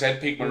side, like you said,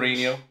 peak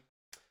Mourinho.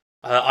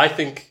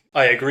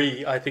 I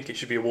agree. I think it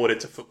should be awarded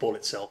to football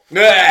itself.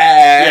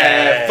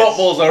 Yeah,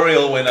 football's a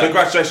real winner.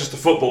 Congratulations to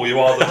football. You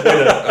are the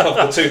winner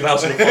of the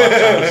 2005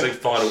 Champions League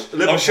final.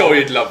 Liverpool. I'm sure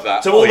you'd love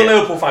that. To all the yeah.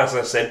 Liverpool fans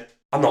listening,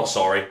 I'm not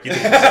sorry. You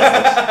didn't deserve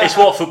this. It's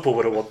what football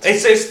would have wanted.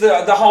 It's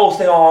the whole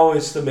thing. Oh,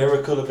 it's the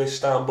miracle of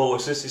Istanbul.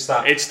 It's this, it's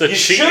that. It's the you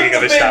cheating shouldn't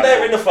of have been Istanbul.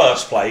 there in the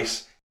first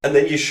place, and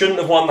then you shouldn't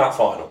have won that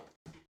final.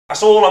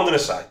 That's all I'm going to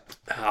say.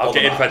 I'll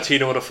get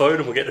Infantino on the phone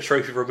and we'll get the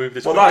trophy removed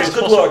as Well, quickly that is as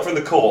good possible. work from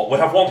the court.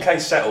 We'll have one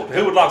case settled.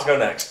 Who would like to go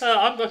next?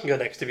 I can go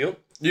next if you want.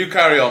 You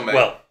carry on, mate.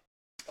 Well,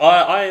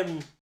 I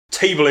am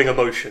tabling a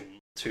motion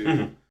to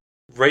Mhm.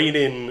 rein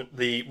in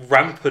the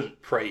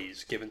rampant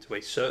praise given to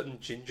a certain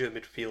ginger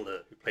midfielder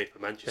who played for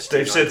Manchester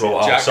Steve United.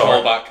 Sidwell. Oh, Jack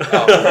sorry. Colback.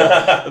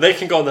 Oh. They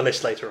can go on the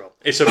list later on.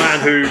 It's a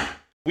man who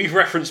we've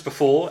referenced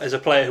before as a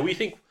player who we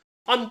think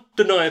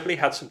undeniably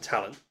had some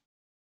talent,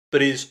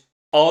 but is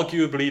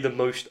arguably the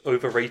most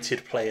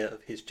overrated player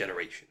of his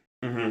generation.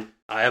 Mhm.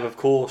 I am, of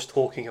course,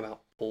 talking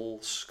about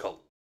Paul Scholes.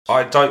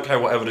 I don't care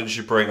what evidence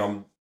you bring.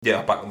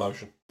 I back the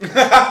motion.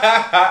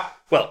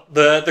 Well,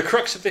 the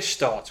crux of this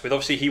starts with,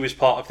 obviously, he was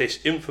part of this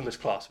infamous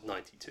class of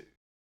 92.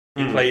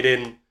 He played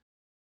in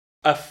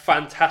a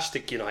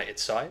fantastic United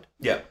side.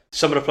 Yeah.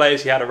 Some of the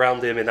players he had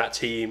around him in that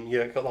team,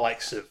 got the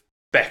likes of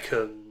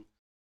Beckham,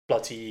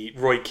 bloody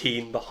Roy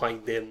Keane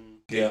behind him,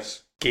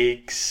 Yes.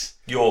 Giggs,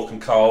 York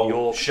and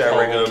Cole,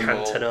 Sheringham,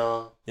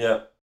 Cantona.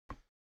 Yeah.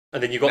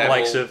 And then you've got the Neville,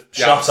 likes of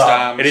Shut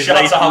up. in his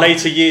Shut up.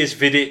 later years,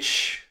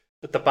 Vidic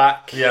at the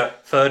back, Yeah.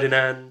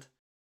 Ferdinand.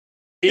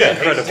 Yeah,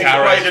 Incredible. he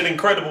played an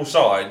incredible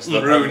side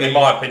that, in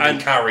my opinion,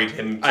 carried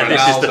him. And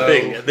this is the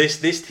Ronaldo. thing.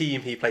 This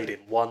team he played in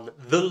won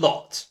the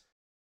lot.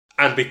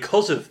 And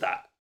because of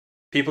that,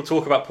 people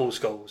talk about Paul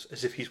Scholes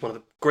as if he's one of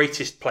the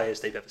greatest players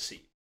they've ever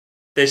seen.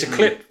 There's a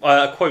clip,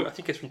 a quote, I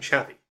think it's from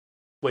Xavi,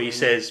 where he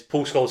says,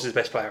 Paul Scholes is the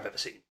best player I've ever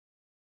seen.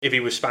 If he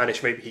was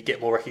Spanish, maybe he'd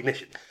get more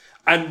recognition.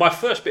 And my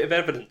first bit of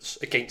evidence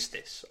against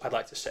this, I'd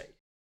like to say.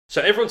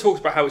 So everyone talks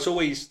about how it's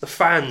always the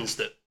fans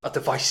that are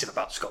divisive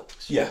about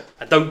Scholes. Yeah.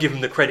 And don't give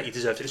him the credit he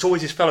deserves. It's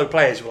always his fellow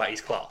players who are like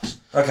his class.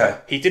 Okay.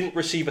 He didn't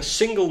receive a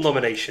single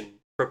nomination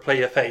for a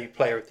Player of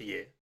the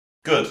Year.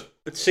 Good.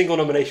 A single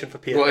nomination for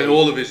PFA. Well, in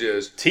all of his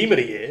years. Team of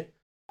the Year.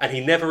 And he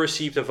never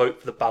received a vote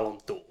for the Ballon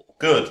d'Or.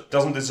 Good.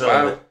 Doesn't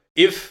deserve it.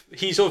 If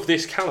he's of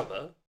this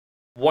calibre,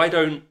 why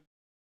don't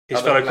his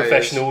Other fellow players,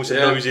 professionals and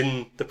yeah. those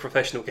in the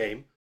professional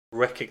game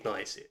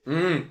recognise it?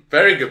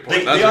 Very good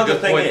point. The other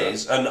thing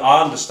is, and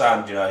I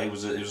understand, he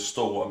was a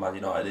stalwart at Man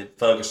United.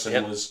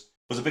 Ferguson was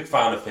a big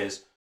fan of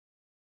his.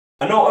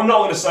 I'm not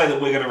going to say that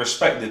we're going to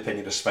respect the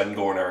opinion of Sven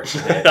Goran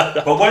Eriksson here,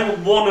 but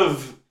when one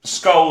of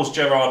Scholes,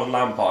 Gerrard and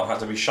Lampard had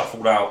to be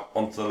shuffled out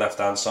onto the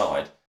left-hand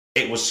side,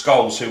 it was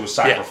Scholes who was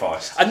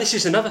sacrificed. Yeah. And this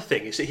is another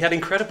thing, is that he had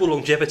incredible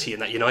longevity in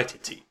that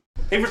United team.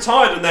 He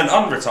retired and then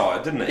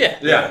unretired, didn't he?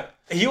 Yeah.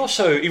 He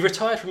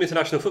retired from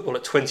international football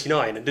at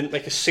 29 and didn't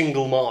make a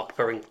single mark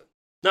for England.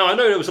 Now, I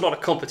know there was a lot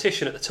of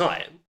competition at the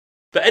time,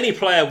 but any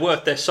player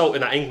worth their salt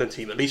in that England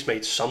team at least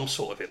made some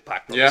sort of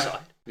impact on the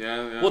side.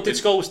 Yeah. What did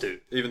Scholes do?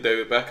 Even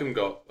David Beckham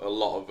got a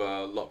lot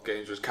of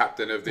games, was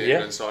captain of the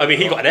England side. I mean,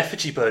 he got an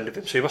effigy burned of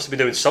him, so he must have been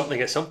doing something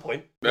at some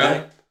point.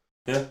 Yeah.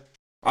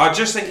 I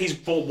just think he's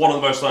one of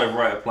the most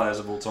overrated players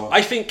of all time.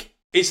 I think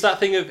it's that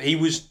thing of he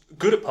was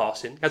good at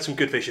passing, had some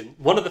good vision.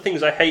 One of the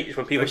things I hate is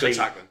when people say,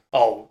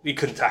 "Oh, he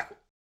couldn't tackle."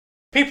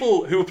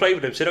 People who played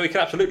with him said, "Oh, he can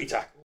absolutely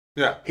tackle."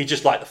 Yeah. He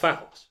just liked the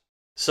fouls.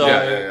 So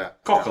Yeah.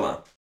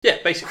 Coquelin. Yeah,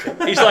 basically,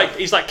 he's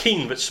like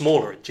Keane but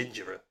smaller and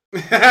gingerer.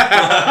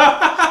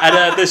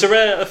 And there's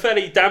a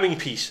fairly damning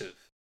piece of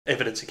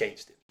evidence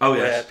against him. Oh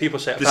yes. Where people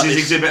say this is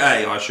Exhibit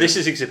A. I should. This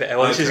is Exhibit A.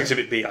 Well, this is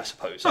Exhibit B, I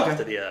suppose,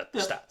 after the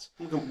stats.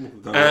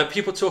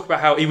 People talk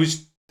about how he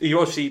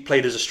obviously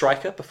played as a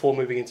striker before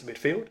moving into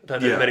midfield. I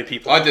don't know if many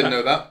people. I didn't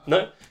know that.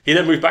 No, he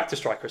then moved back to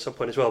striker at some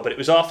point as well. But it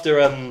was after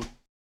an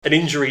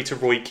injury to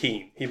Roy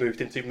Keane. He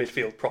moved into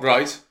midfield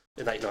properly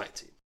in that United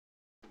team.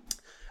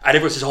 And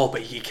everyone says, "Oh,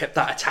 but he kept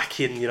that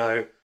attacking,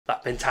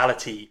 that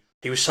mentality.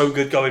 He was so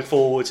good going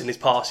forwards in his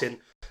passing."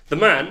 The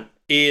man,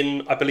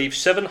 in, I believe,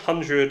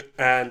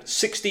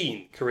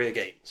 716 career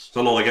games. It's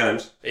a lot of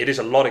games. It is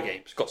a lot of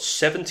games. Got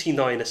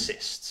 79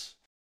 assists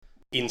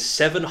in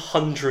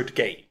 700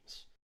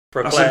 games.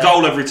 For a That's player, a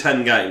goal every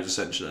 10 games,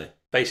 essentially.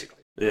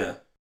 basically. Yeah.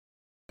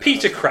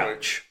 Peter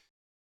Crouch.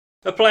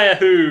 A player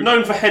who,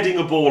 Known for heading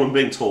a ball and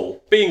being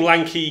tall. being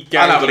lanky, And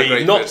having a gangly,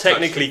 great not first touch,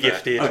 technically to be fair.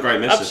 gifted, A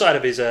great misses. outside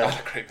of his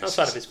great misses.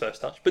 outside of his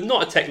first touch, but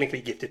not a technically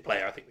gifted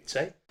player, I think we'd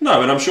say.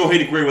 No, and I'm sure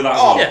he'd agree with that as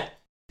Oh, well. Yeah,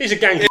 he's a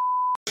gangly.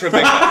 For a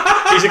big man.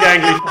 He's a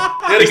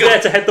gangly. He's there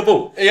to head the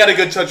ball. He had a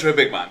good touch for a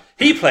big man.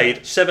 He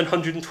played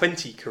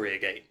 720 career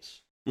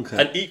games,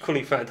 Okay. an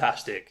equally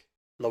fantastic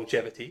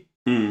longevity.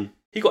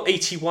 He got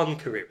 81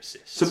 career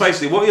assists. So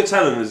basically, what you're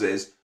telling us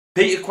is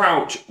Peter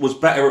Crouch was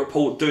better at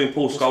doing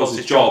Paul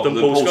Scholes' job than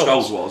Paul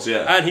Scholes was,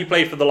 yeah. And he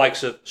played for the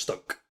likes of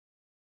Stoke.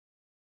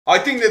 I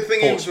think the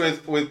thing is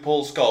with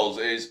Paul Scholes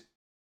is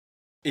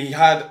he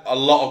had a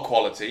lot of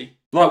quality.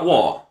 Like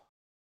what?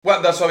 Well,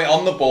 that's what I mean,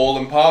 on the ball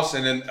and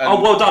passing and Oh,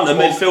 well done. A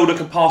midfielder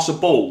can pass a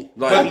ball.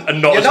 Like,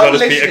 And not You're as well as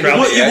listening Peter to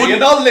Crouch. me, yeah? You're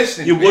not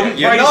listening. you to me, wouldn't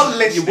yeah? You're praise, not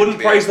listening. you wouldn't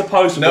to me. praise the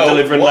postman No, for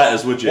delivering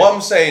letters, would you? What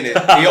I'm saying is,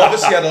 he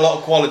obviously had a lot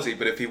of quality,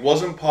 but if he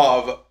wasn't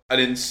part of an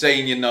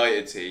insane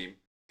United team,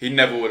 he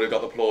never would have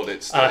got the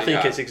plaudits. And I that he think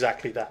had. it's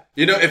exactly that.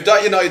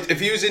 If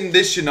he was in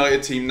this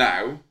United team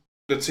now,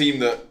 the team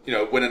that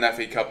win an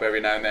FA Cup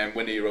every now and then,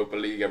 win a Europa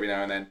League every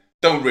now and then,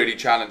 don't really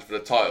challenge for the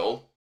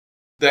title,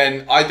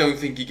 then I don't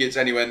think he gets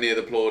anywhere near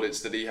the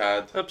plaudits that he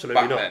had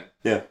Absolutely back not. then.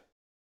 Yeah.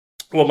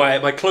 Well,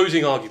 my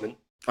closing argument,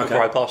 before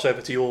Okay. I pass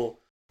over to your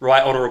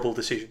right honourable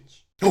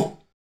decisions,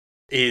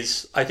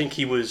 is I think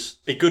he was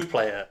a good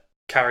player,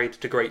 carried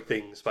to great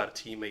things by the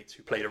teammates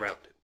who played around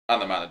him.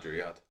 And the manager he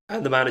had.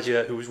 And the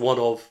manager who was one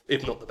of,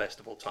 if not the best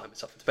of all time,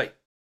 it's up for debate.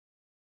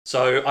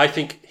 So I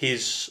think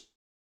his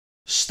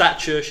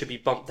stature should be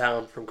bumped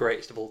down from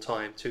greatest of all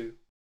time to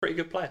pretty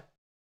good player.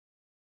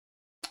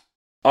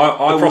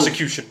 The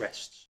prosecution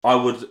rests. I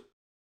would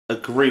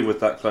agree with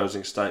that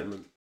closing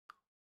statement.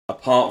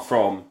 Apart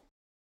from,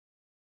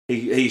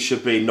 he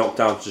should be knocked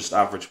down to just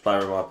average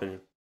player, in my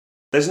opinion.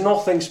 There's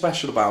nothing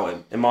special about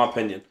him, in my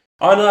opinion.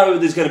 I know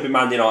there's going to be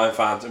Man United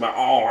fans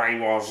about, he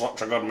was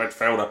such a good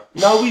midfielder.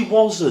 No, he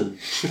wasn't.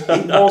 He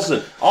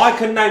wasn't. I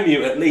can name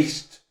you at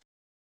least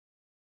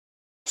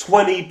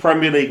 20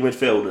 Premier League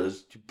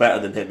midfielders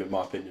better than him, in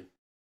my opinion.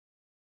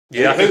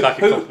 Yeah, I think I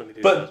could confidently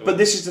do that as well. But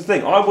this is the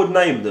thing. I would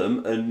name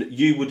them, and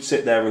you would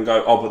sit there and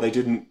go, "Oh, but they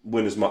didn't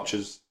win as much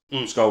as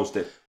Scholes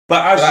did."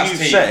 But as you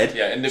said,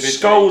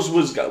 Scholes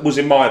was,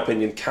 in my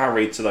opinion,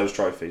 carried to those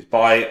trophies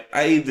by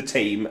A, the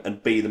team,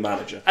 and B, the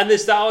manager. And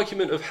there's that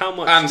argument of how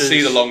much and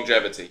C, the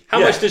longevity. How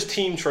much does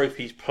team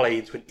trophies play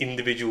into an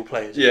individual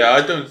player's? Yeah,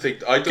 I don't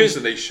think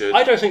they should.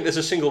 I don't think there's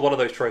a single one of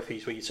those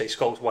trophies where you say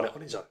Scholes won it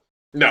on his own.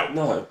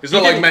 No. It's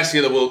not like Messi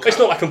at the World Cup. It's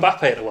not like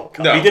Mbappe at the World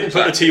Cup. No, he didn't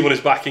put the team on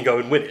his back and go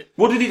and win it.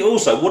 What did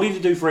he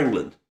do for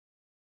England?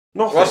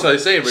 Nothing. Well, that's what I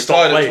say.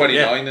 Retired at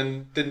 29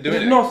 and didn't do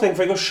anything. Nothing.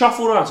 He got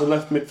shuffled out and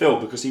left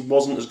midfield because he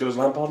wasn't as good as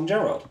Lampard and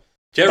Gerrard.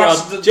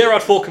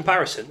 Gerrard, for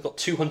comparison, got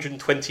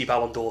 220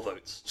 Ballon d'Or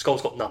votes.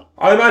 Scholes got none.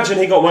 I imagine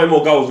he got way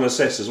more goals and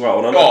assists as well.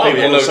 And I know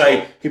people will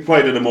say he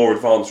played in a more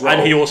advanced role.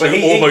 And he also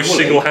almost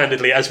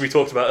single-handedly, as we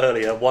talked about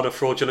earlier, won a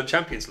fraudulent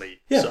Champions League.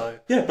 Yeah,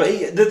 but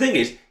the thing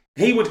is,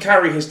 he would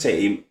carry his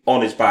team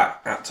on his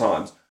back at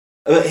times.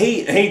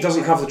 He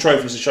doesn't have the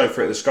trophies to show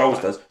for it that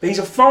Scholes does, but he's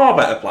a far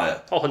better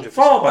player. 100%.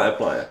 Far better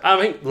player. I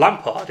think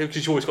Lampard,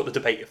 because you always got the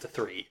debate of the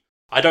three,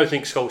 I don't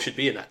think Scholes should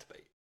be in that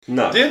debate.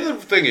 No. The other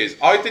thing is,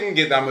 I didn't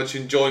get that much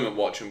enjoyment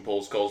watching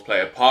Paul Scholes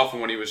play, apart from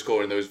when he was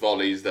scoring those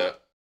volleys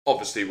that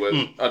obviously were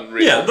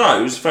unreal. Yeah,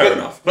 those, fair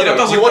enough. But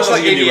you watch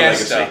like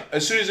Iniesta,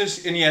 as soon as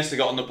Iniesta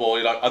got on the ball,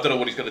 you're like, I don't know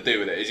what he's going to do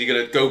with it. Is he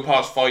going to go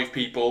past 5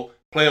 people,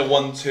 play a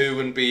 1-2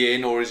 and be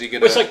in, or is he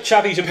going to... It's like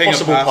Xavi's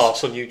impossible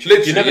pass on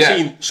YouTube. You've never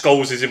seen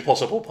Scholes'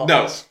 impossible pass.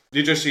 No,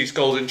 you just see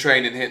Scholes in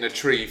training hitting a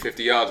tree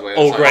 50 yards away.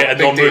 Oh, great, a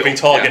non-moving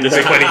target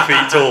that's 20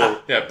 feet tall.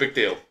 Yeah, big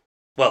deal.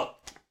 Well,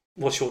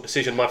 what's your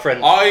decision, my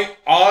friend?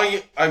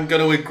 I am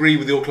going to agree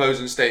with your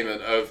closing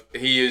statement of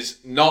he is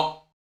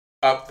not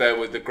up there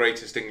with the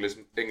greatest English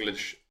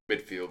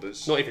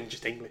midfielders. Not even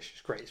just English,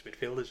 greatest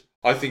midfielders.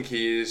 I think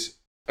he is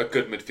a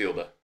good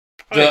midfielder.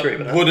 I agree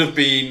with that. Would have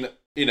been,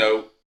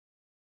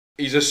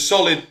 he's a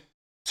solid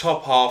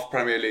top half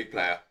Premier League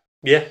player.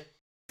 Yeah.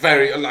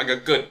 Very, like a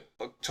good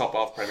top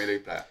half Premier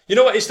League player. You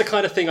know what? It's the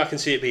kind of thing I can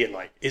see it being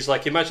like. Is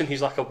like, imagine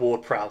he's like a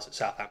Ward-Prowse at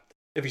Southampton.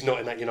 If he's not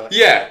in that United.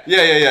 Yeah.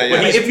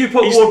 If you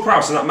put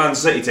Ward-Prowse in that Man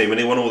City team and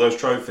he won all those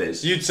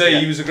trophies, you'd say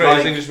he was the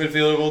greatest English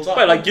midfielder of all time.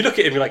 Well, like you look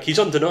at him, you're like, he's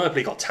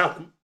undeniably got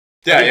talent.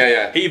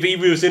 Yeah. If he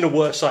was in a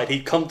worse side,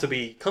 he'd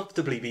comfortably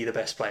be the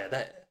best player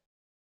there.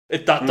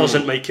 That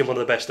doesn't make him one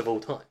of the best of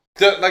all time.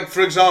 Like,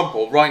 for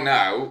example, right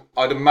now,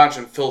 I'd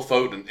imagine Phil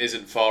Foden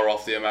isn't far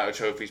off the amount of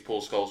trophies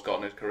Paul Scholes got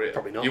in his career.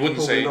 Probably not. You wouldn't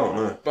Probably say... not,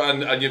 no.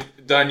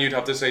 But then you'd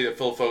have to say that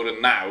Phil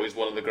Foden now is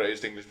one of the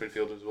greatest English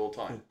midfielders of all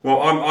time.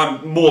 Well,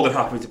 I'm more than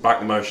happy to back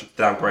the motion to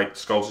downgrade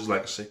Scholes'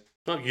 legacy.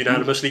 Not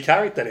unanimously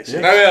carried, then, it's.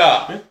 There we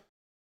are. Yeah.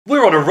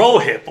 We're on a roll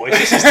here, boys.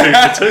 This is 2 for 2.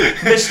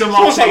 Mr.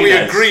 Martinez. It's like we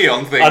agree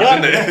on things,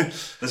 isn't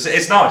it?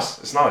 It's nice.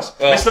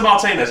 Mr.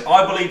 Martinez,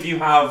 I believe you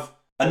have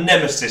a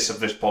nemesis of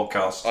this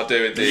podcast. I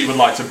do indeed. That you would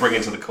like to bring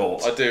into the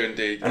court. I do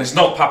indeed. And it's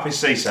not Papi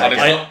Cisse. And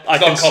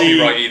it's not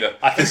copyright either.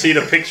 I can see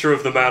the picture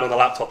of the man on the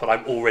laptop and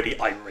I'm already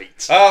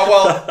irate.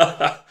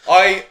 Well,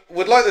 I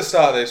would like to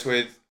start this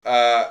with,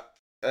 I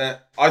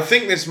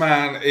think this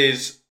man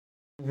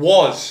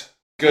was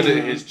good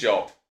at his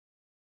job,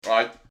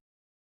 right?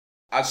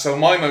 And so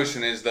my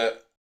motion is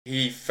that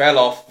he fell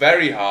off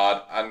very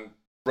hard and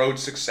rode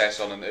success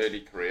on an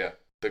early career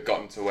that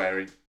got him to where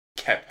he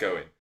kept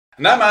going.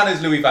 And that man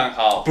is Louis van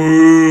Gaal.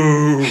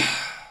 Boo!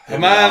 A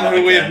man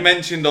who we have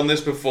mentioned on this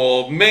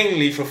before,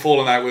 mainly for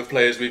falling out with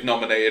players we've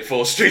nominated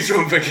for Street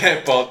Don't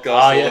Forget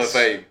Podcast Hall of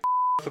Fame.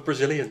 For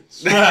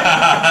Brazilians.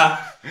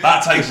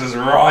 That takes us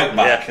right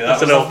back. Yeah,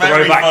 that's a little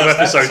throwback to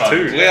episode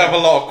 2. We have a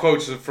lot of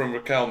quotes from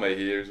Raquelme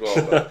here as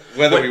well, but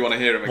whether we want to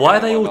hear him again. Why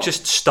are they all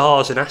just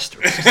stars and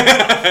asterisks?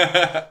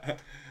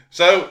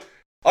 So,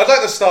 I'd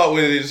like to start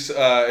with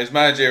his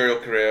managerial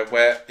career,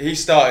 where he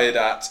started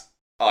at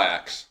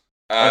Ajax.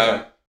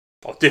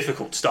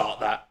 Difficult start,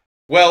 that.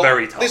 Well,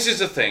 very tough. This is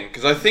the thing,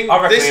 because I think I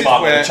reckon this he is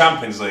might where win the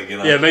Champions League,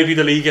 Yeah, maybe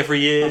the league every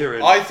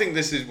year. I think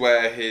this is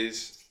where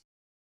his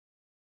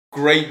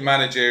great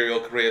managerial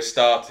career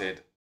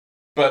started,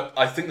 but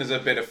I think there's a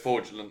bit of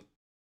fraudulent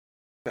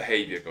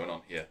behaviour going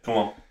on here. Come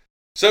on.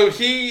 So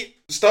he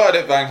started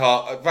at Van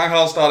Gaal. Van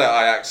Gaal started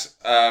at Ajax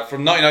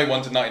from 1991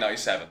 to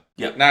 1997.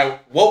 Yep. Now,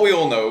 what we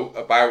all know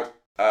about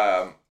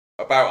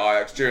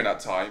Ajax during that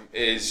time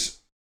is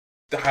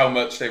how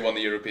much they won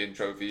the European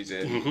trophies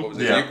in. What was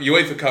it? Yeah.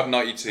 UEFA Cup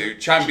 92,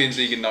 Champions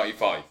League in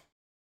 95.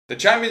 The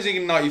Champions League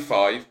in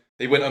 95,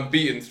 they went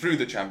unbeaten through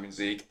the Champions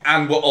League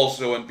and were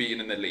also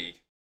unbeaten in the league.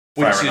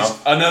 Which is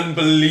an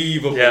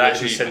unbelievable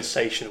that's a achievement.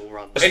 sensational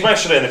run.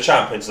 Especially in the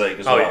Champions League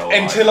as well.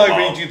 Yeah. Until I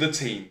read you the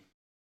team.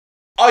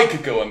 I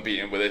could go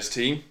unbeaten with this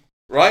team,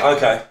 right?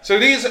 Okay. So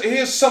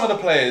here's some of the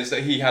players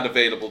that he had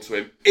available to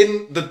him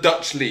in the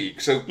Dutch league.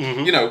 So,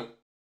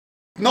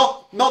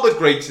 not the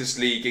greatest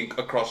league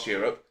across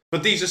Europe,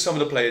 but these are some of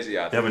the players he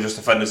had. Yeah, we're just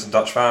offending some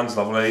Dutch fans,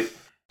 lovely.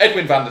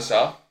 Edwin van der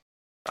Sar.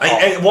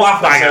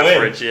 What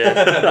happened to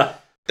him?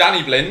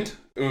 Danny Blind,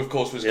 who of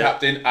course was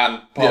captain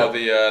and part of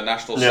the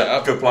national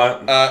setup. Good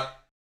player.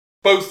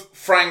 Both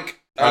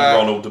Frank and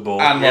Ronald de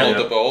Boer. And Ronald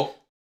de Boer.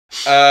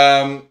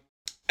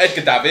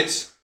 Edgar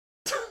Davids.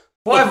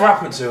 Whatever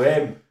happened to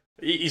him?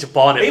 He's a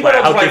Barnet He player.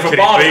 went on How to play good for could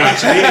Barnet, he be?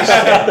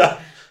 actually.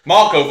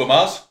 Mark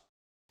Overmars,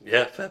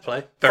 Yeah, fair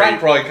play.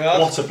 Frank Rijkaard,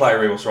 What a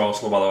player he was for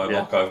Arsenal, by the way,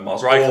 Mark Overmars.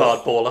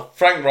 Rijkaard baller.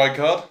 Frank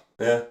Rijkaard,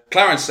 Yeah.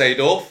 Clarence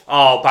Seedorf,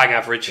 Oh, bang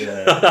average.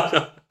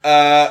 Yari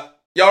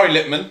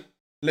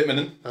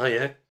Litmanen, Oh,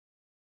 yeah.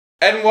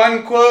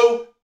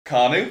 Enwankwo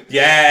Kanu,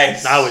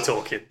 Yes. Now we're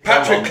talking.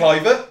 Patrick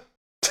Kluivert.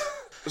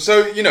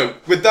 So,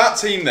 with that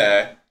team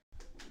there,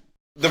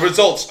 the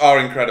results are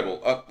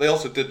incredible. They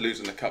also did lose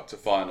in the cup to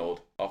Feyenoord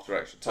after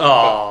extra time.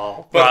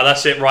 Oh, but right,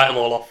 that's it. Write them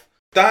all off.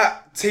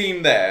 that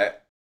team there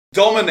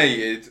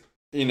dominated.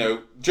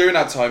 During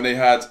that time, they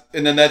had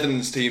in the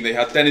Netherlands team they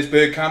had Dennis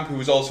Bergkamp, who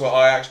was also at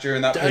Ajax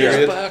during that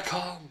period.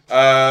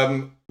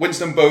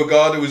 Winston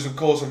Bogarde, who was of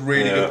course a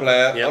really good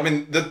player. Yep. I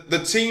mean,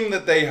 the team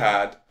that they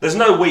had. There's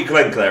no weak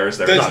link there, is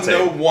there? There's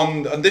no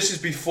one, and this is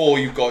before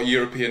you've got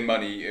European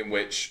money, in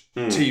which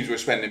teams were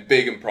spending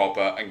big and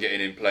proper and getting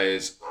in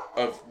players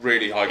of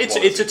really high quality.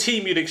 It's a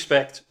team you'd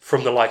expect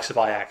from the likes of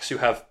Ajax, who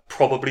have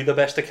probably the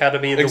best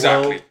academy in the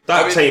world.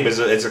 That team is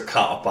a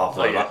cut above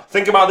them. yeah.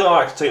 Think about the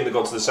Ajax team that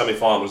got to the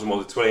semi-finals in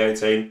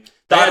 2018.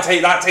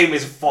 That team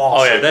is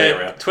far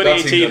superior.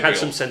 2018 had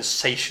some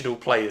sensational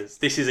players.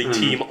 This is a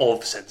team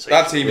of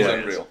sensational That team is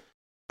unreal.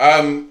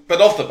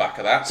 But off the back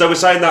of that... So we're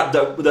saying that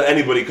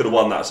anybody could have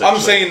won that, essentially.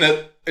 I'm saying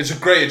that it's a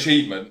great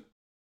achievement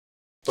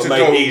But to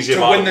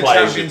win the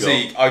players Champions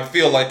League. I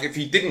feel like if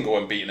he didn't go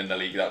unbeaten in the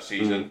league that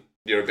season,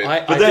 you're a bit...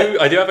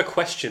 I do have a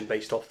question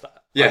based off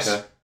that. Yes.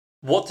 Okay.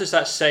 What does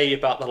that say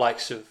about the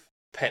likes of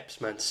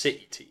Pep's Man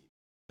City team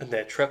and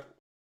their treble?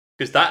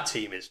 Because that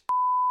team is...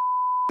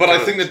 But I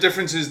think the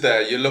difference is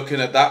there. You're looking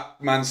at that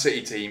Man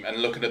City team and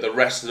looking at the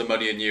rest of the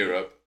money in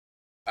Europe,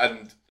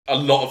 and a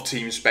lot of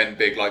teams spend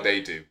big like they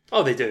do.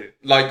 Oh, they do.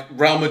 Like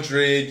Real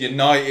Madrid,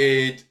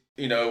 United,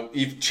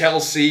 even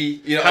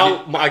Chelsea.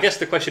 I guess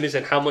the question is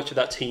then, how much of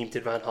that team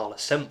did Van Gaal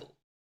assemble?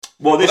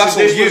 Well, this was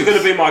going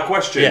to be my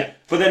question. Yeah.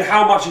 But then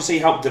how much has he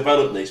helped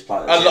develop these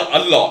players?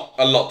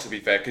 A lot to be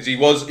fair, because he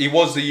was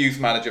the youth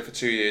manager for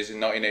 2 years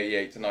in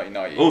 1988 to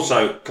 1990.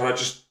 Also, can I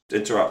just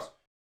interrupt?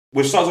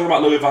 We've started talking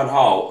about Louis van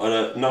Gaal, and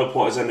at no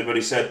point has anybody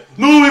said,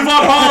 Louis van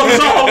Gaal's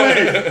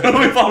army!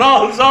 Louis van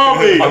Gaal's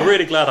army! I'm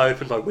really glad I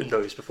opened my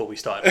windows before we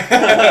started.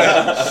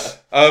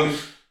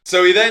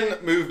 So he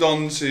then moved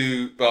on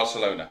to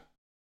Barcelona.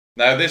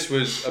 Now, this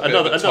was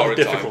another torrid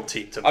difficult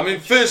time. team to I mean,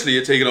 firstly,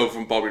 you're taking over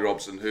from Bobby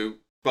Robson, who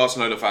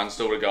Barcelona fans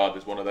still regard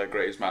as one of their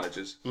greatest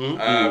managers.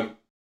 Mm-hmm.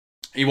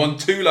 He won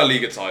 2 La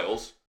Liga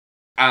titles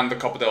and the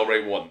Copa del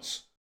Rey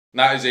once. And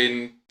that is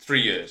in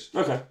 3 years.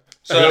 Okay.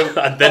 So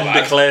and then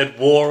declared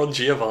war on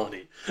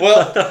Giovanni.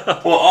 Well,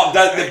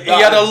 he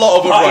had a lot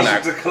of a run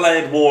out.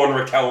 Declared war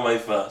on Riquelme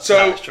first. So,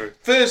 That's true.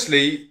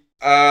 Firstly,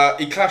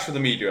 he clashed with the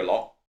media a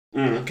lot.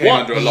 Came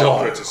under a lot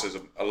of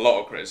criticism.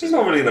 He's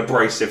not really an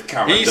abrasive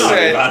character.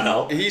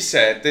 He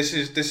said, this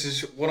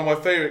is one of my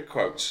favourite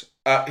quotes.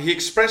 He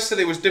expressed that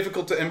it was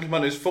difficult to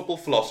implement his football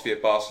philosophy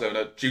at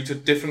Barcelona due to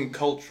different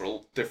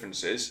cultural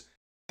differences,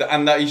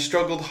 and that he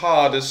struggled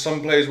hard as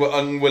some players were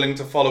unwilling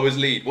to follow his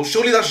lead. Well,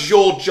 surely that's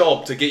your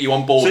job to get you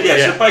on board.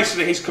 So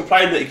basically he's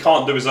complaining that he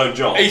can't do his own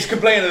job. He's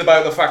complaining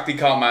about the fact he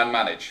can't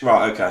manage.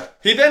 Right, okay.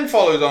 He then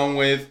follows on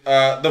with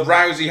the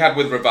rows he had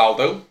with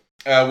Rivaldo.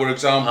 Were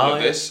example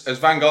of this, as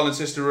Van Gaal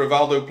insisted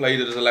Rivaldo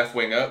played as a left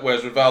winger,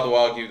 whereas Rivaldo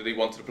argued that he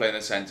wanted to play in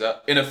the centre,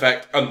 in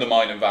effect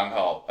undermining Van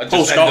Gaal.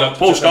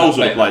 Paul Scholes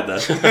would have played there.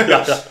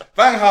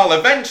 Van Gaal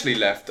eventually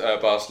left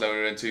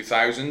Barcelona in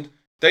 2000,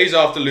 days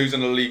after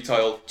losing a league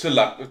title to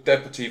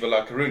Deportivo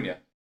La Coruña.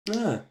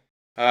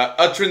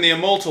 Uttering the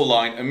immortal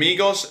line,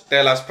 Amigos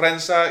de las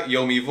prensa,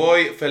 yo me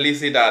voy,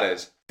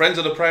 felicidades. Friends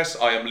of the press,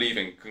 I am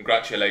leaving,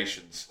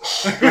 congratulations.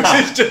 Which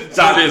is just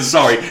that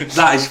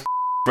is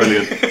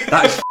brilliant.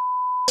 That is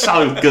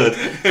so good.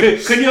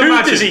 Can you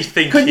imagine? Does he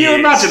think Can he you is?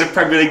 imagine a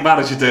Premier League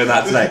manager doing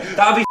that today?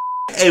 That would be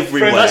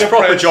everywhere. That's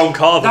proper John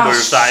Carver move.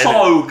 That's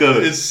so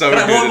good. It's so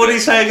good. What did he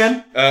say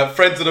again?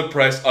 Friends of the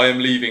press, I am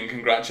leaving.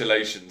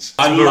 Congratulations.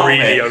 I love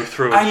Mourinho it.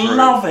 through and through. I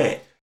love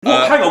it.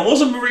 Hang on,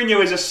 wasn't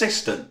Mourinho his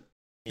assistant?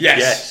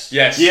 Yes.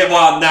 Yeah,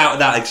 well, now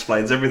that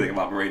explains everything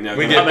about Mourinho.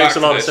 That makes a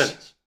lot of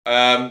sense.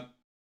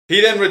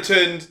 He then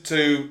returned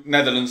to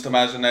Netherlands to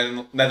manage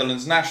the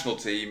Netherlands national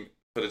team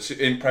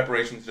in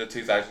preparation for the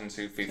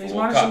 2002 FIFA He's World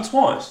managed Cup. them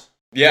twice.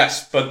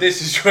 Yes, but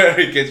this is where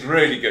it gets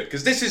really good,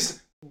 because this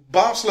is...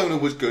 Barcelona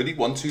was good. He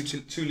won two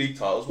league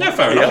titles. Yeah,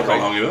 fair enough. I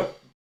can't argue that.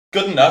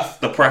 Good enough.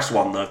 The press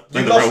won, though.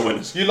 They're the real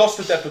winners. You lost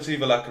to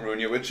Deportivo La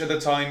Coruña, which at the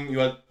time you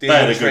had... They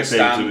had a good team,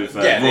 to be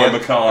fair. Roy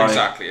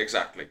Mackay.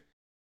 Exactly.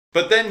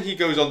 But then he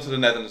goes on to the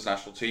Netherlands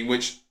national team,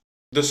 which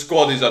the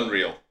squad is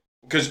unreal.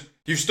 Because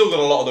you've still got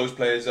a lot of those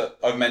players that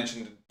I've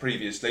mentioned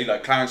previously,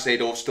 like Clarence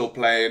Seedorf still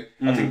playing.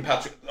 I think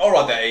Patrick... All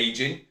right, they're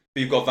ageing.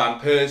 But you've got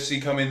Van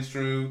Persie coming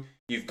through.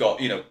 You've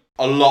got,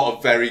 a lot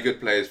of very good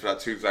players for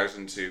that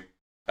 2002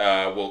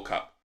 World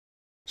Cup.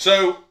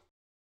 So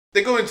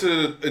they go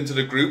into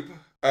the group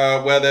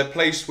where they're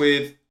placed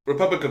with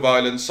Republic of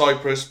Ireland,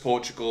 Cyprus,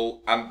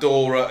 Portugal,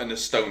 Andorra, and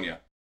Estonia.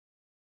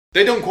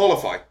 They don't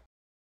qualify.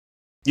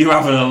 You're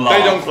having a laugh.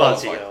 They don't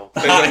Bloody qualify. hell.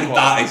 They don't qualify.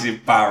 That is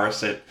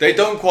embarrassing. They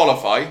don't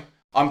qualify.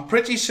 I'm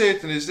pretty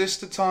certain, is this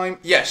the time?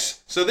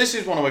 Yes. So this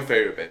is one of my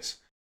favourite bits.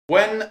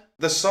 When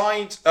the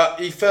side,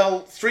 he fell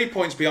 3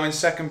 points behind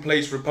second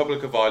place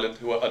Republic of Ireland,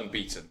 who were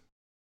unbeaten.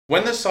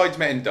 When the sides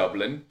met in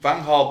Dublin,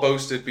 Van Gaal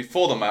boasted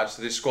before the match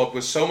that his squad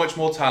was so much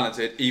more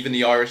talented, even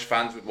the Irish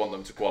fans would want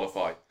them to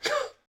qualify.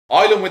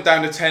 Ireland went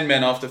down to 10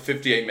 men after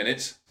 58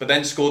 minutes, but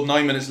then scored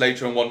 9 minutes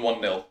later and won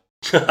 1-0.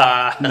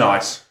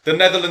 Nice. The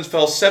Netherlands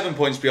fell 7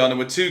 points behind and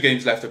with 2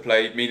 games left to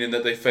play, meaning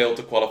that they failed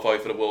to qualify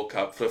for the World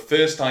Cup for the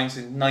first time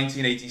since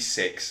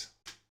 1986.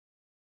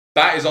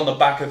 That is on the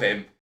back of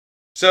him.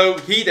 So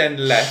he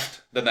then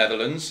left the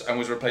Netherlands and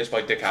was replaced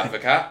by Dick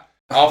Advocaat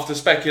after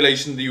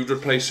speculation that he would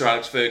replace Sir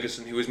Alex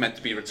Ferguson, who was meant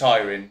to be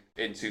retiring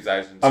in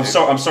 2002.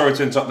 I'm sorry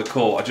to interrupt the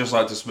call. I'd just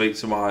like to speak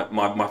to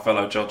my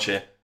fellow judge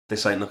here.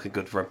 This ain't looking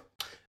good for him.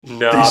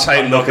 No, This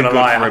ain't I'm not looking going to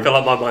good lie. for I him. feel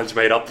like my mind's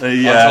made up.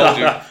 I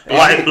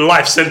told you.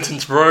 Life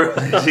sentence, bro.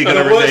 Is he And going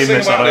the to worst redeem thing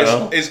this? I about don't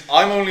know. this is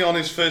I'm only on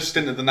his first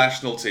stint at the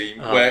national team,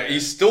 where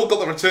he's still got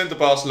the return to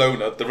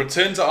Barcelona, the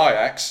return to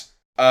Ajax,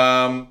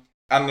 and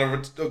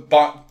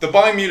the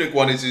Bayern Munich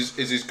one is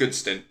his good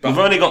stint. We've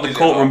only got the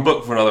courtroom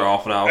booked for another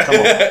half an hour. Come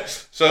on.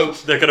 So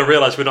They're going to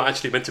realise we're not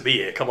actually meant to be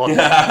here. Come on.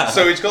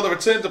 So he's got the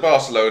return to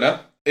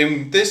Barcelona.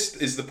 And this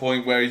is the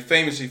point where he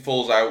famously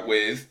falls out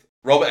with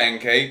Robert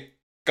Enke,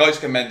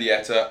 Gaisca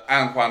Mendieta,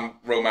 and Juan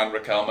Roman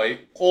Riquelme,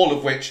 all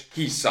of which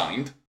he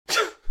signed.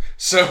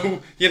 So,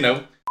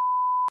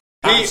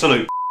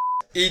 Absolute.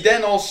 He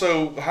then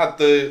also had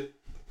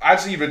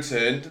as he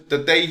returned, the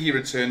day he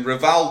returned,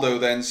 Rivaldo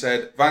then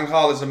said, Van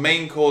Gaal is the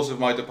main cause of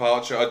my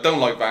departure. I don't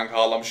like Van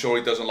Gaal. I'm sure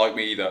he doesn't like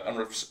me either.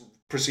 And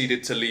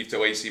proceeded to leave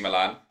to AC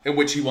Milan, in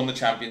which he won the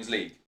Champions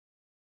League.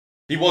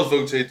 He was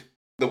voted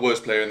the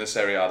worst player in the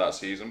Serie A that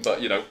season, but,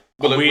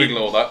 we'll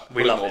ignore that.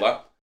 We love it.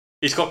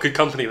 He's got good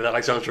company with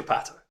Alexandre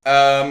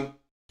Pato.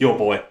 Your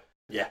boy.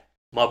 Yeah,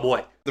 my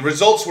boy. The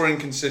results were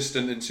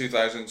inconsistent in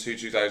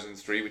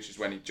 2002-2003, which is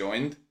when he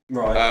joined.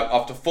 Right.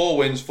 After 4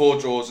 wins, 4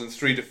 draws and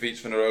 3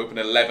 defeats in a row in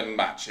 11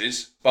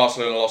 matches,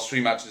 Barcelona lost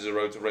 3 matches in a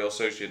row to Real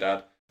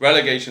Sociedad.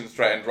 Relegation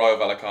threatened Rayo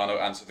Vallecano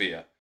and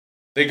Sevilla.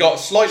 They got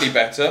slightly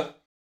better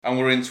and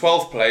were in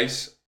 12th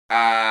place,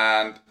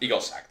 and he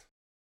got sacked.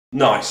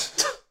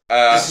 Nice.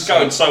 This is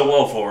going so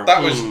well for him.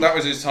 That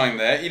was his time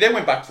there. He then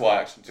went back to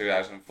Ajax in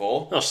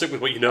 2004. I'll stick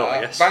with what you know,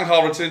 I guess. Van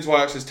Gaal returned to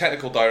Ajax as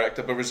technical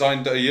director, but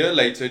resigned a year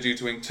later due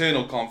to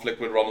internal conflict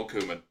with Ronald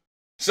Koeman.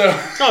 So,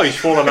 he's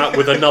fallen out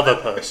with another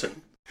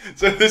person.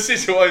 so this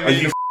is what I mean.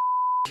 Are you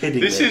kidding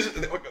This me? is.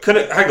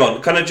 Hang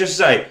on, can I just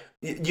say,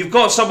 you've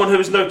got someone who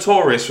is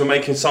notorious for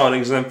making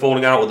signings and then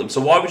falling out with them, so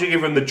why would you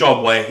give him the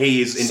job where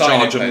he is in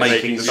charge of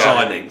making the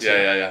signings?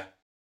 Yeah.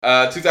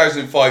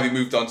 2005, he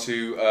moved on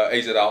to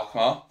AZ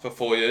Alkmaar for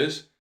 4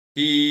 years.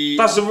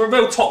 That's a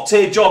real top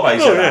tier job,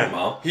 AZ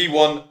Alkmaar. He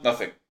won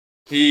nothing.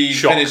 He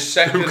Shock. finished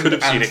Who could second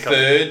have seen and it coming?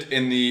 third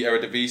in the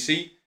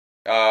Eredivisie.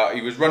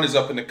 He was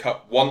runners-up in the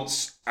Cup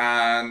once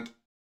and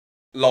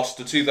lost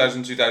the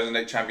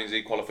 2000-2008 Champions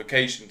League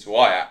qualification to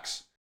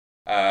Ajax.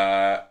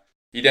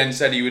 He then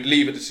said he would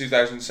leave at the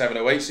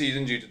 2007-08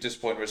 season due to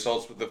disappointing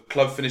results, with the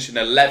club finishing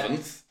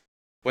 11th.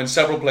 When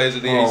several players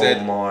of the AZ,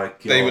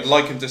 they would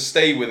like him to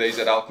stay with AZ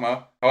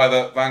Alkmaar.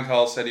 However, Van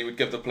Gaal said he would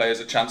give the players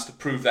a chance to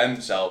prove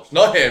themselves.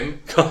 Not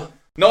him.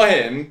 Not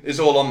him. It's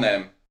all on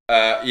them.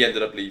 He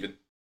ended up leaving.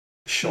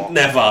 Shock.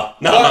 Never.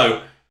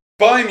 No.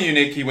 Bayern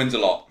Munich, he wins a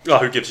lot. Oh,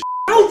 who gives a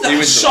How He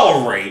wins a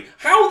lot.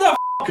 How the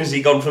has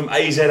he gone from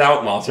AZ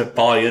Alkmaar to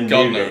Bayern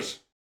God Munich?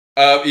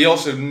 knows. He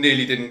also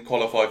nearly didn't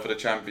qualify for the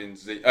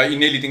Champions League. He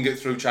nearly didn't get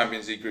through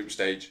Champions League group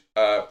stage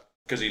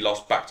because he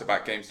lost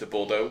back-to-back games to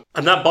Bordeaux.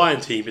 And that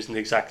Bayern team isn't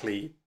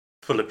exactly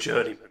full of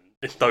journeymen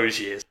in those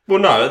years. Well,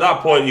 no, at that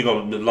point you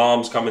got the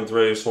alarms coming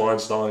through,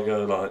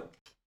 Schweinsteiger, like.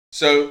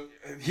 So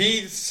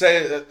he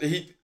said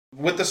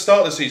with the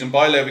start of the season,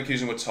 Bayer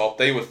Leverkusen were top.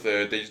 They were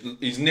third.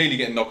 He's nearly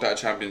getting knocked out of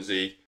Champions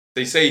League.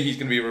 They say he's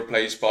going to be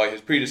replaced by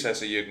his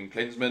predecessor Jurgen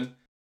Klinsmann.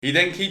 He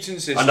then keeps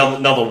insisting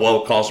Another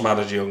world-class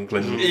manager, Jurgen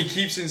Klinsmann. he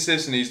keeps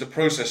insisting he's the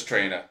process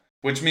trainer,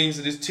 which means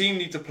that his team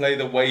need to play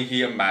the way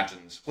he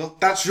imagines. Well,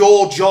 that's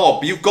your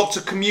job. You've got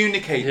to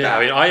communicate Yeah, that.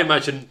 I mean, I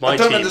imagine my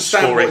don't team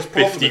understand what scoring his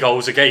problem 50 is.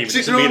 goals a game. It See,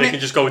 doesn't you know mean what I they mean?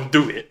 can just go and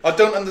do it. I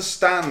don't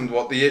understand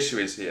what the issue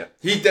is here.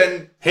 He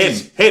then...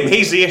 He's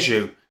the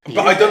issue.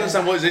 But I don't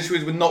understand what his issue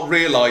is with not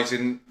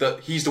realising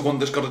that he's the one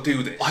that's got to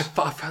do this. I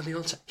found the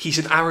answer. He's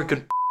an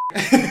arrogant.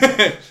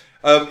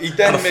 He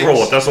then And a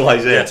fraud, that's why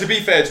he's here. To be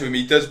fair to him,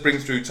 he does bring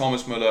through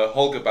Thomas Müller,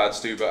 Holger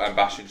Badstuber and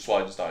Bastian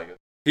Schweinsteiger.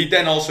 He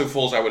then also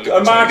falls out with Luca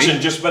Imagine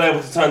Toni. just being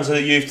able to turn to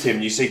the youth team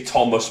and you see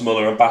Thomas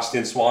Müller and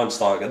Bastian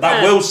Schweinsteiger.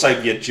 That will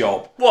save your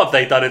job. What have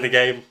they done in the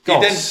game?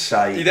 God's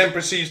sake. He then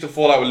proceeds to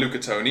fall out with Luca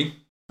Toni.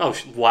 Oh,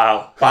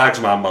 wow.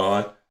 Bagsman,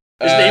 by.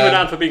 Isn't he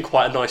renowned for being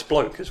quite a nice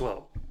bloke as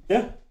well?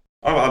 Yeah.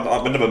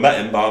 I've never met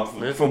him, but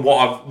from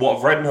what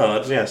I've read and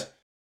heard, yes.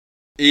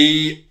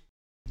 He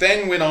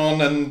then went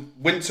on and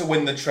went to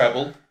win the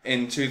treble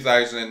in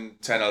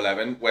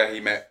 2010-11, where he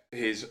met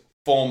his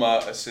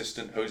former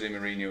assistant Jose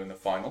Mourinho in the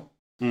final.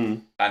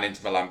 And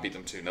Inter Milan beat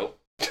them 2-0.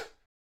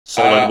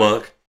 Solid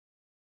work.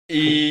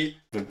 He...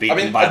 Been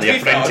beaten by the to be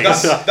fair,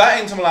 apprentice.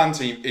 that Inter Milan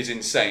team is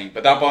insane,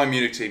 but that Bayern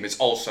Munich team is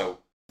also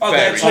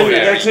They're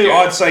very two, good.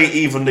 I'd say,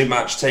 evenly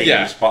matched teams,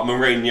 Yeah. but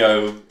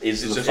Mourinho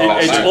is It's the just- far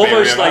it's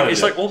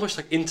superior almost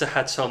like Inter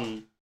had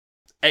some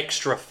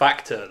extra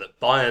factor that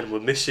Bayern were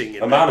missing in A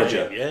their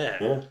manager.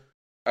 game.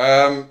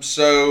 Yeah.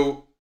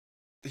 So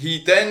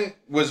he then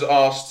was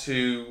asked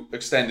to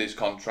extend his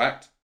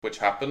contract, which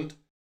happened,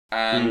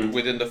 and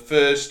within the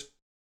first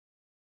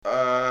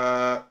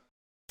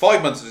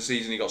 5 months of the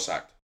season, he got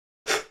sacked.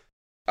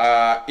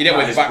 He then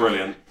went back.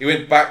 Brilliant. He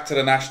went back to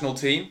the national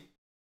team.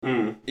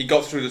 Mm. He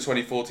got through the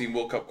 2014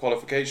 World Cup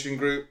qualification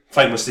group.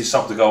 Famously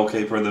subbed the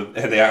goalkeeper in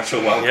the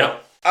actual World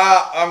Cup.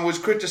 And was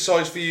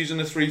criticised for using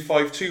the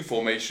 3-5-2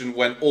 formation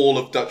when all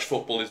of Dutch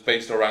football is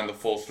based around the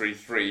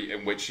 4-3-3,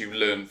 in which you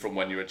learn from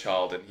when you're a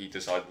child, and he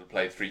decided to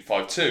play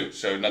 3-5-2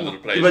 so none of the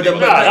players knew what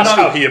that's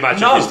how he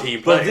imagined his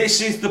team But playing.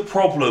 this is the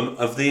problem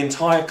of the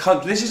entire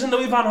country. This isn't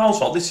Louis van Gaal's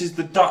fault. This is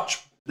the Dutch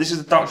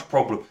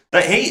problem.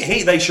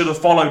 They should have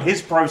followed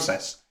his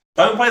process.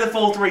 Don't play the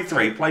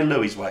 4-3-3. Play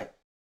Louis' way.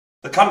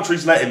 The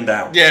country's let him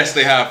down. Yes,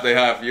 they have.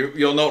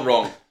 You're not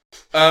wrong.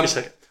 It's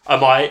like,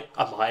 am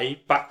I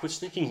backwards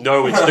thinking?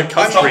 No, it's the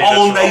country. It's the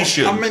whole that's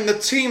nation. I mean, the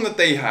team that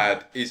they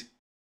had is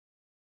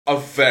a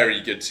very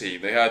good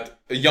team. They had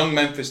a young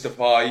Memphis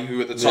Depay,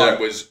 who at the time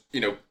was,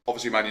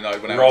 obviously Man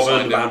United when I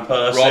signed him. Van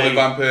Persie. Robin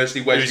Van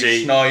Persie,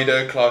 Wesley Uzi.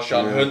 Sneijder,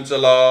 Klaas-Jan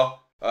Huntelaar,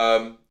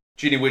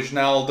 Gini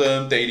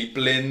Wijnaldum, Daley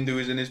Blind, who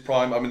was in his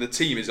prime. I mean, the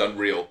team is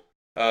unreal.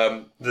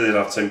 They did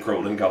have Tim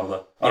Krul in goal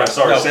though. Oh no,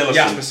 sorry, Cillessen.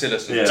 Jasper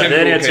Cillessen. Yeah. And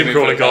then he had Tim came in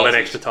Krul for and goal in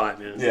penalties. extra time.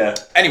 Yeah. Yeah.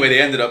 Anyway,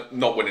 they ended up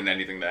not winning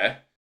anything there.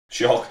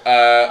 Shock.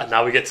 And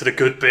now we get to the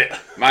good bit.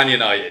 Man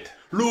United.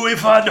 Louis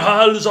van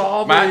Gaal's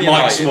army. Man Mike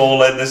United.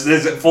 Smalling.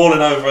 There's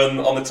falling over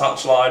on the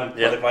touchline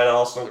when they played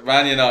Arsenal.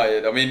 Man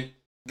United. I mean,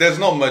 there's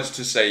not much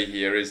to say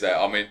here, is there?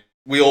 I mean,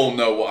 we all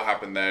know what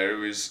happened there.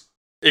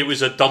 It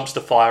was a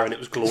dumpster fire and it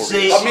was glorious.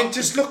 See, I mean,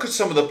 just look at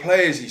some of the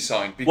players he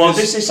signed. Because Well,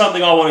 this is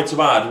something I wanted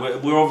to add. We're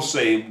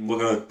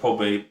going to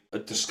probably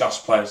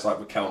discuss players like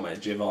Riquelme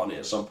and Giovanni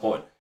at some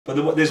point.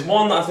 But there's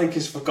one that I think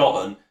is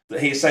forgotten that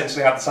he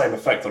essentially had the same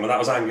effect on, and that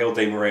was Angel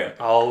Di Maria.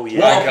 Oh,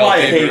 yeah. What a Angel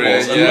player Di he Maria,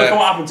 was. And yeah. look at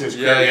what happened to his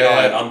career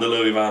United under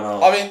Louis van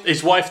Gaal. I mean,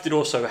 His wife did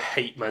also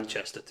hate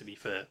Manchester, to be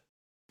fair.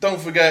 don't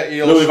forget he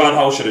also... Louis van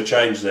Gaal should have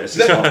changed this.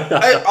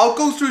 I'll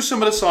go through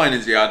some of the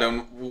signings here,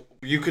 Adam.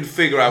 You can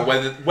figure out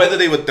whether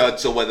they were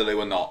duds or whether they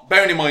were not.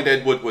 Bearing in mind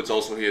Ed Woodward's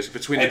also here, so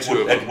between the two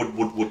of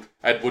them...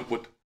 Ed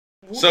Woodward.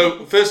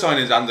 So, first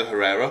signing is Ander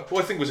Herrera, who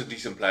I think was a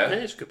decent Yeah,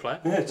 player. he's a good player.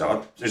 Yeah,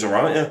 he's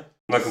alright, yeah.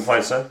 No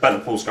complaints there. Better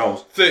than Paul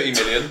Scholes. 30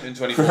 million in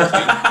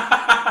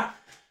 2014.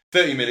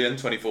 30 million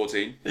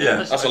 2014. Yeah.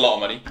 That's a lot of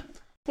money.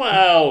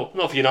 Well,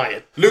 not for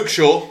United. Luke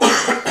Shaw,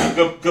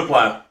 Good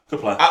player. Good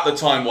player. at the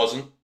time,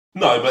 wasn't.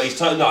 No, but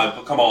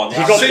but come on.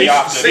 He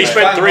spent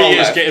Van 3 Gaal years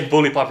left. getting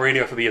bullied by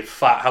Mourinho for being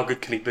fat. How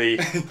good can he be?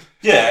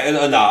 Yeah,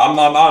 no,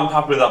 I'm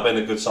happy with that being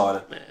a good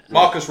signing.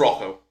 Marcus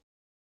Rocco.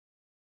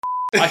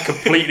 I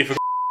completely forgot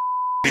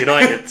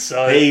United.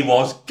 So He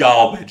was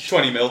garbage.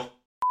 20 mil.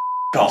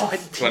 God.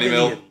 20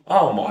 mil.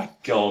 Oh my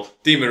god.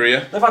 Di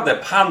Maria. They've had their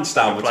pants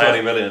down for player.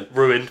 20 million.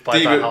 ruined by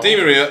Van Gaal. Di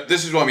Maria,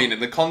 this is what I mean. In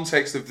the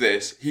context of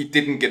this, he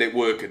didn't get it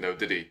working though,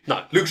 did he?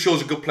 No. Luke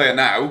Shaw's a good player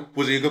now.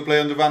 Was he a good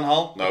player under Van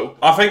Gaal? No.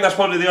 I think that's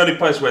probably the only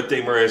place where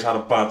Di Maria's had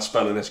a bad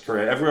spell in his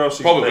career. Everywhere else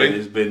he's Probably. been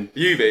has been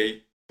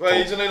Juve. Well,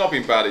 he's only not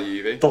been bad at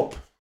Juve. top.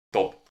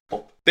 Top.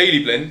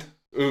 Daley Blind,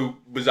 who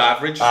was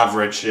average.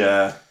 Average,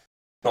 yeah.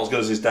 Not as good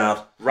as his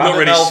dad. Not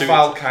really Radamel suited to the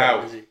Prem,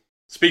 Falcao. is he?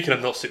 Speaking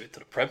of not suited to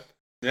the Prem,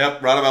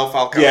 Yep, Radamel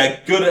Falcao. Yeah,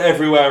 good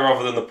everywhere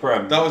other than the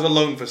Prem. That was a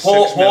loan for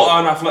Porto 6 mil.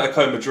 and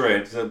Atletico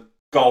Madrid, the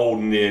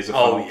golden years of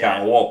Oh, Falcao.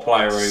 yeah. What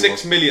player he 6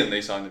 was. million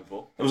they signed him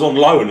for. It was on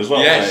loan as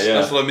well, Yes, wasn't it? Yeah.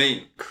 that's what I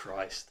mean.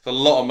 Christ. It's a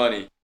lot of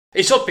money.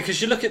 It's odd because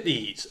you look at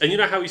these and you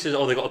know how he says,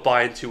 oh, they got to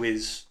buy into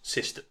his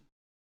system.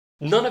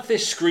 None of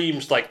this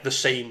screams like the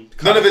same.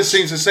 None of it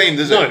seems the same,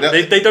 does No,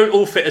 it? they don't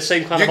all fit the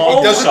same kind He of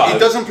arm.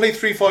 doesn't play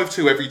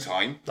 3-5-2 every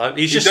time. No,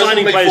 he's He just doesn't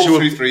signing play players who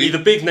are 4-3-3. either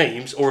big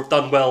names or have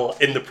done well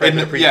in the Prem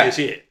the previous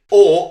year.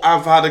 Or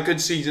have had a good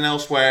season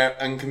elsewhere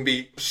and can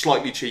be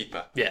slightly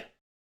cheaper. Yeah.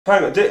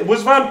 Hang on,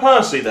 was Van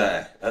Persie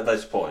there at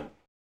this point?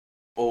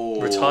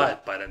 Oh.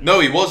 Retired by then. No,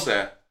 he was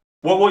there.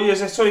 What year is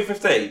this?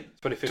 2015?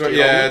 2015.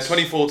 Yeah, onwards.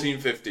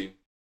 2014-15.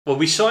 Well,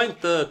 we signed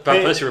the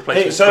Van Persie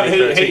replacement. So in he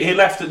 2013.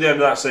 left at the end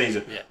of that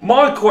season. Yeah.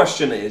 My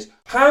question is,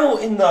 how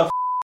in the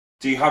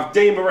do you have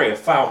Di Maria,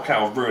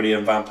 Falcao, Rooney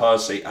and Van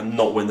Persie and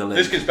not win the league?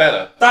 This gets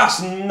better.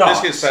 That's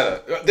nuts. This gets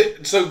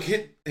better. So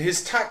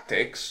his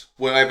tactics,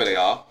 wherever they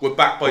are, were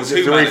backed by Was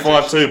it two managers.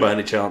 3-5-2 by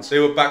any chance? They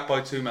were backed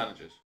by two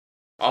managers.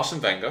 Arsene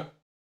Wenger,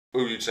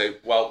 who you'd say,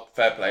 well,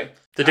 fair play.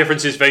 The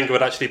difference is Wenger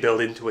would actually build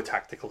into a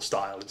tactical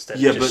style instead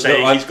Yeah, of just but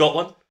saying no, he's got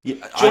one. Yeah,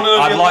 you wanna know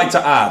I'd the like other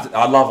to add,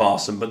 I love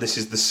Arsene, but this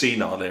is the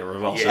senile era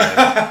of Arsene.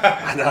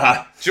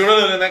 Yeah. Do you want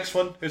to know the next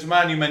one? There's a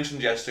man you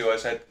mentioned yesterday who I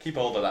said, keep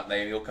hold of that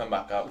name, he'll come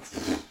back up.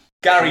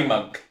 Gary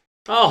Monk.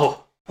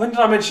 Oh, When did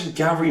I mention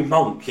Gary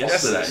Monk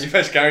yesterday? You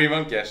mentioned Gary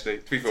Monk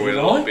yesterday. To be fair, we had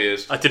a lot of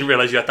beers. I didn't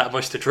realise you had that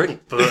much to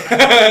drink, but...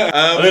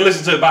 I'm going to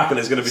listen to it back and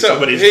there's going to be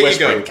somebody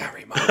whispering,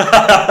 Gary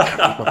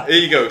Monk. Here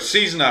you go.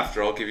 Season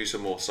after, I'll give you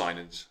some more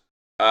signings.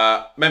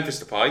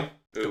 Memphis Depay,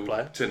 who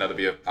turned out to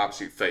be an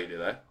absolute failure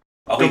there.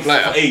 Good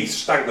player. He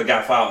stank the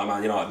gaff out of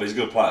Man United, but he's a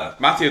good player.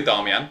 Matteo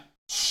Darmian.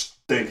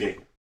 Stinky.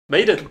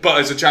 Made it. But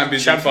as a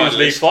Champions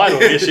League final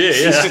this year,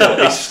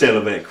 yeah. He's still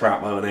a bit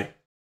crap, isn't he?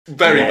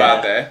 Very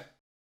bad there.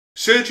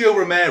 Sergio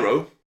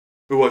Romero,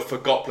 who I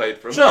forgot played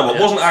for him. No,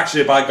 but wasn't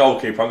actually a bad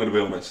goalkeeper, I'm going to be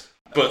honest.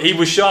 But he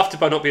was shafted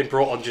by not being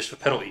brought on just for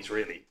penalties,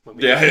 really.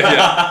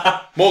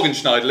 Yeah. Morgan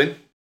Schneidlin.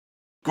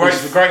 Great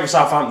for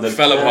Southampton.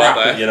 Fell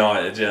apart there.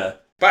 United, yeah.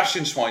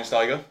 Bastian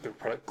Schweinsteiger. Good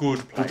player.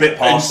 A bit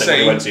past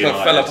Insane, it when he went to United,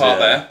 but fell apart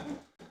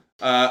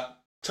there.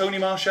 Tony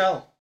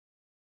Marshall.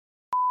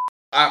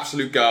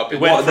 Absolute garbage.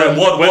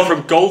 Went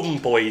from golden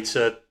boy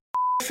to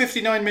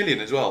 59 million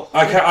as well.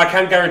 I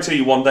can guarantee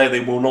you one day they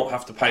will not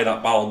have to pay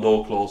that Ballon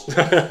d'Or clause.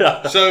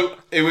 So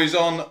it was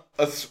on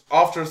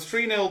after a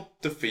 3-0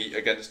 defeat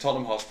against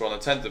Tottenham Hotspur on the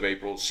 10th of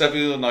April.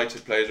 Several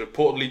United players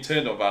reportedly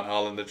turned on Van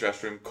Gaal in the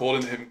dressing room,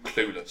 calling him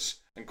clueless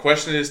and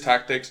questioning his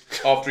tactics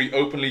after he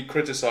openly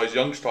criticised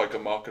young striker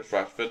Marcus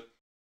Rashford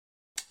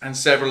and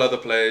several other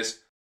players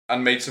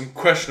and made some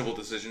questionable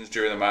decisions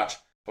during the match,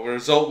 a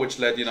result which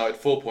led United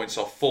 4 points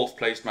off 4th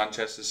place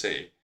Manchester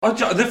City.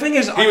 The thing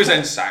is, he was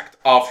then sacked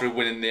after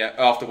winning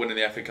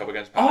the FA Cup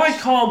against Palace. I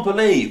can't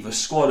believe the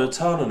squad had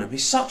turned on him.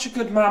 He's such a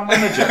good man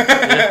manager.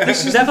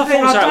 This is never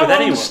falls out with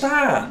anyone.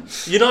 Understand.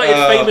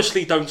 United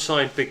famously don't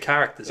sign big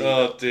characters either.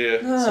 Oh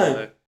dear. No.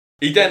 So,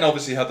 he then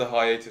obviously had the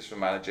hiatus from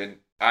managing,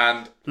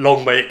 and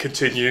long may it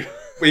continue.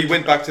 He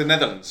went back to the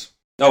Netherlands.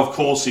 Oh, of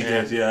course he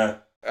did. Yeah.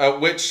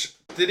 Which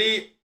did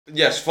he?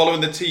 Yes, following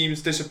the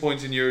team's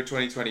disappointing Euro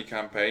 2020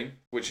 campaign,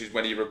 which is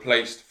when he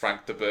replaced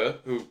Frank de Boer,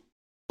 who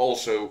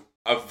also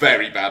a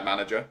very bad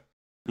manager.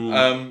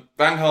 Van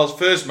Gaal's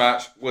first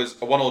match was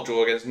a 1-1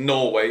 draw against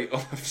Norway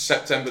on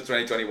September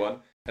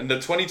 2021. In the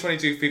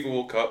 2022 FIFA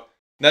World Cup,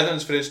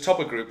 Netherlands finished top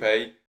of Group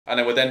A, and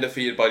they were then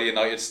defeated by the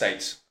United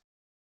States.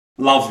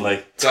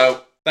 Lovely.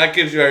 So that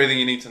gives you everything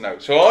you need to know.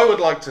 So I would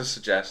like to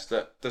suggest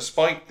that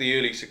despite the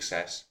early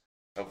success,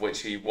 of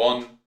which he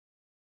won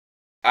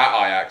at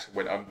Ajax,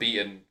 went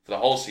unbeaten for the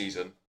whole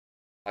season,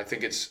 I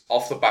think it's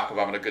off the back of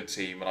having a good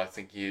team, and I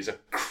think he is a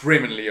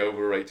criminally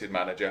overrated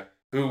manager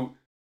who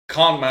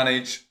can't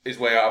manage his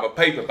way out of a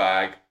paper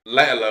bag,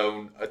 let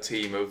alone a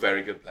team of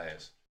very good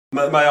players.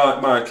 May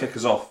I kick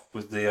us off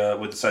with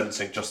the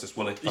sentencing, Justice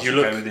Willie? You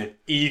look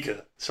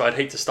eager, so I'd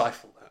hate to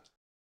stifle that.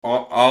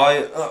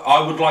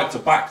 I would like to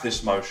back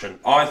this motion.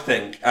 I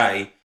think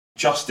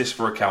justice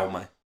for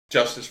Riquelme.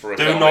 Justice for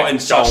Riquelme. Do not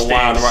insult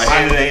Juan.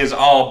 Right, he is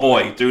our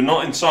boy. Do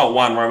not insult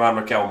Juan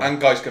Roman Riquelme.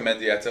 And Gaisca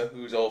Mendieta,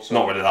 who's also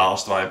not really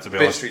asked by him, to be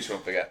honest. Streets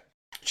won't forget.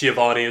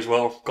 Giovanni as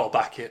well. Got to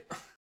back it.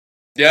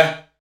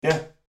 Yeah.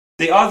 Yeah.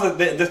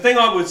 The thing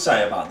I would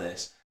say about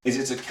this is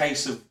it's a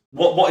case of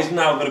what is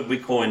now going to be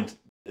coined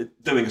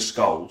doing a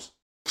skulls.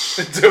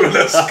 Doing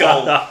a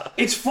skull.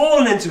 It's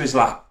fallen into his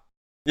lap.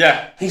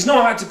 Yeah. He's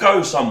not had to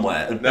go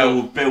somewhere and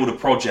build a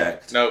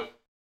project. No.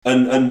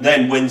 And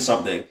then win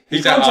something.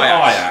 He's gone to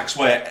Ajax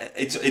where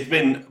it's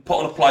been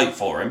put on a plate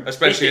for him.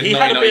 Especially in 1995. He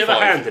had a bit of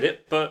a hand in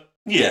it, but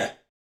yeah,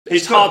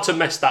 it's hard to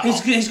mess that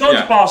up. He's gone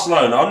to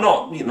Barcelona. I'm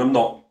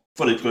not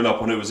fully clued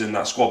up on who was in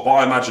that squad, but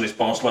I imagine it's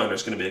Barcelona.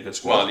 It's going to be a good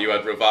squad. Well, you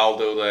had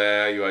Rivaldo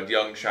there, you had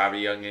young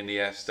Xavi, young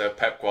Iniesta,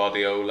 Pep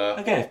Guardiola.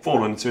 Again,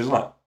 fallen into his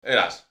lap. It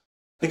has.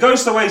 He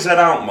goes the way he's at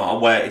Alkmaar,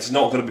 where it's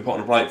not going to be put on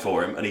a plate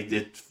for him, and he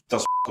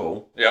does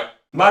all. Yep.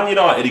 Man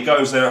United, he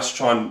goes there to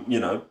try and,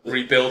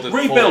 rebuild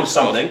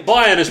something.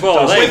 Bayern as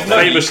well, they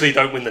famously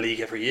don't win the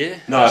league every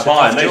year. No,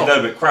 Bayern, they're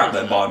a bit crap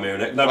then, Bayern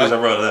Munich. Nobody's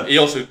ever heard of them. He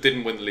also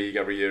didn't win the league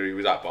every year he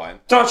was at Bayern.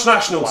 Dutch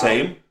national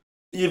team,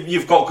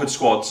 you've got good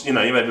squads. You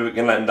maybe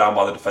get let them down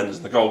by the defenders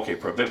and the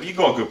goalkeeper a bit, but you've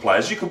got good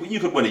players. You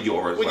could win a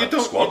Euro you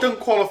don't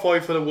qualify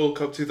for the World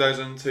Cup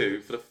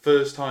 2002 for the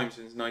first time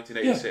since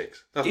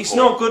 1986. Yeah. It's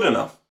not good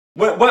enough.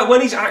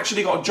 When he's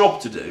actually got a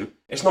job to do,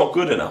 it's not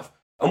good enough.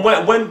 And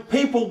when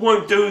people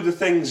won't do the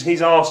things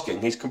he's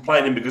asking, he's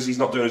complaining because he's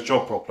not doing his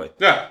job properly.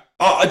 Yeah.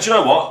 Do you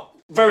know what?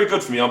 Very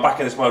good for me. I'm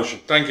backing this motion.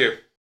 Thank you.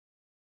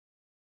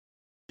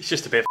 It's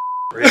just a bit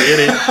of really,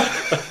 isn't it?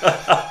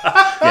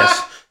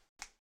 Yes.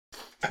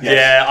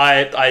 Yeah,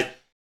 I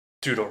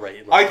do not rate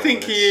him. I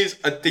think he is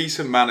a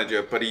decent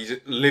manager, but he's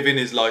living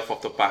his life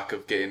off the back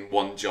of getting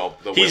one job.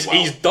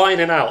 He's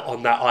dining out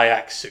on that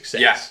Ajax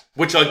success. Yes,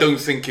 which I don't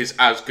think is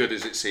as good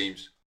as it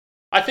seems.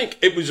 I think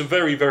it was a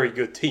very, very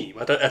good team.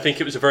 I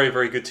think it was a very,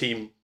 very good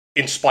team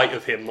in spite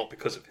of him, not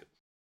because of him.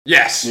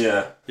 Yes.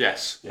 Yeah.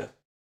 Yes. Yeah.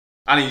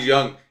 And he's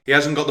young. He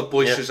hasn't got the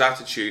boisterous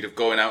attitude of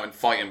going out and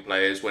fighting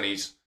players when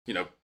he's,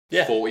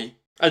 40.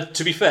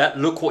 To be fair,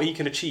 look what he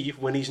can achieve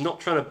when he's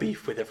not trying to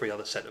beef with every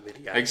other centre mid.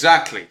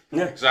 Exactly.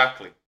 Yeah.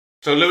 Exactly.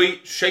 So,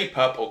 Louis, shape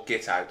up or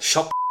get out.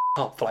 Shut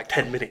up for like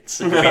 10 minutes.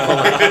 So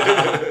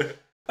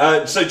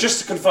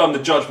just to confirm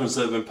the judgments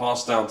that have been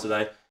passed down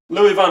today,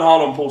 Louis van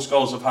Gaal and Paul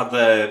Scholes have had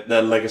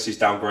their legacies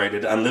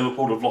downgraded, and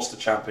Liverpool have lost the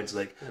Champions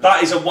League.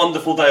 That is a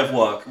wonderful day of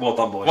work. Well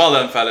done, boys. Well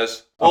done,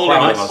 fellas. All in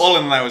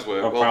an hour's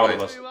work. I'm well proud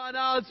played. of us.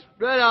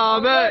 Red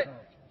Army.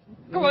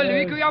 Come on,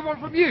 Louis, can we have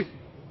one from you?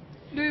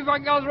 Louis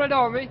van Gaal's Red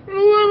Army.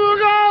 Louis van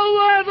Gaal,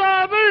 Red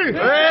Army!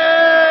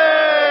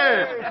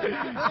 Hey!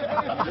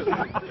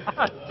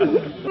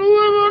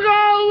 Louis van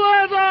Gaal,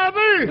 Red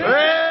Army!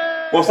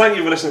 Hey! Well, thank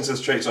you for listening to the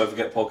Streets Don't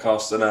Forget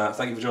podcast, and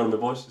thank you for joining me,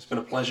 boys. It's been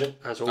a pleasure.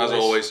 As As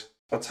always.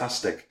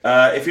 Fantastic.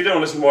 If you don't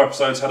want to listen to more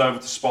episodes, head over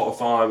to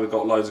Spotify. We've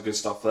got loads of good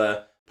stuff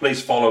there.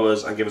 Please follow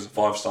us and give us a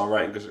 5-star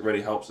rating because it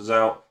really helps us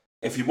out.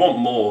 If you want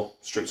more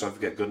Streets Don't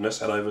Forget goodness,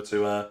 head over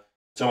to our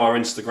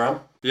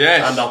Instagram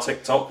and our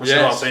TikTok. We're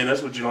still not seeing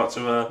this. Would you like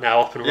to... now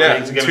up and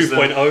running, to give us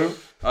 2.0.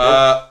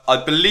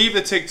 I believe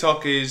the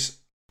TikTok is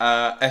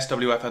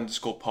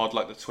SWF_pod,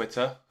 like the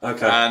Twitter.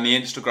 Okay. And the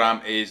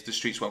Instagram is the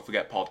Streets Won't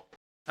Forget pod.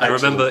 And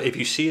remember, if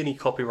you see any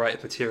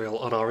copyrighted material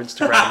on our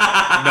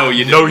Instagram, No,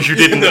 you didn't. no, you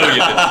didn't. No,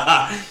 you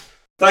didn't.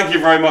 Thank you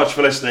very much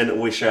for listening.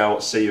 We shall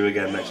see you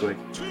again next week.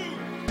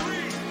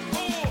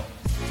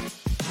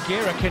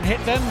 Gira can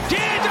hit them.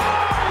 Did! Oh,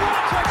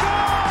 what a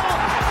goal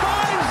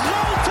by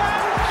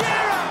Zoltan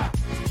Gira!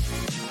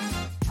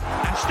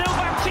 And still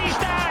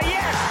Baptista,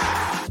 yes!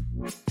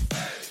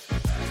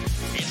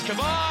 It's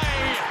Kabay!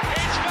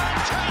 It's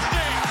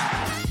fantastic!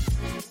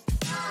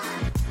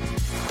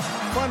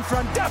 One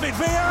from David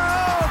Villa.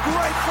 Oh,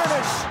 great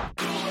finish.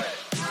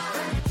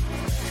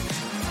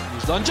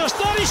 He's done just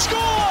that, he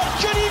scored!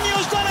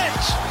 Juninho's done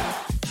it!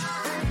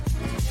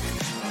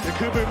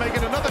 Yakubu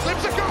making another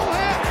glimpse of goal here.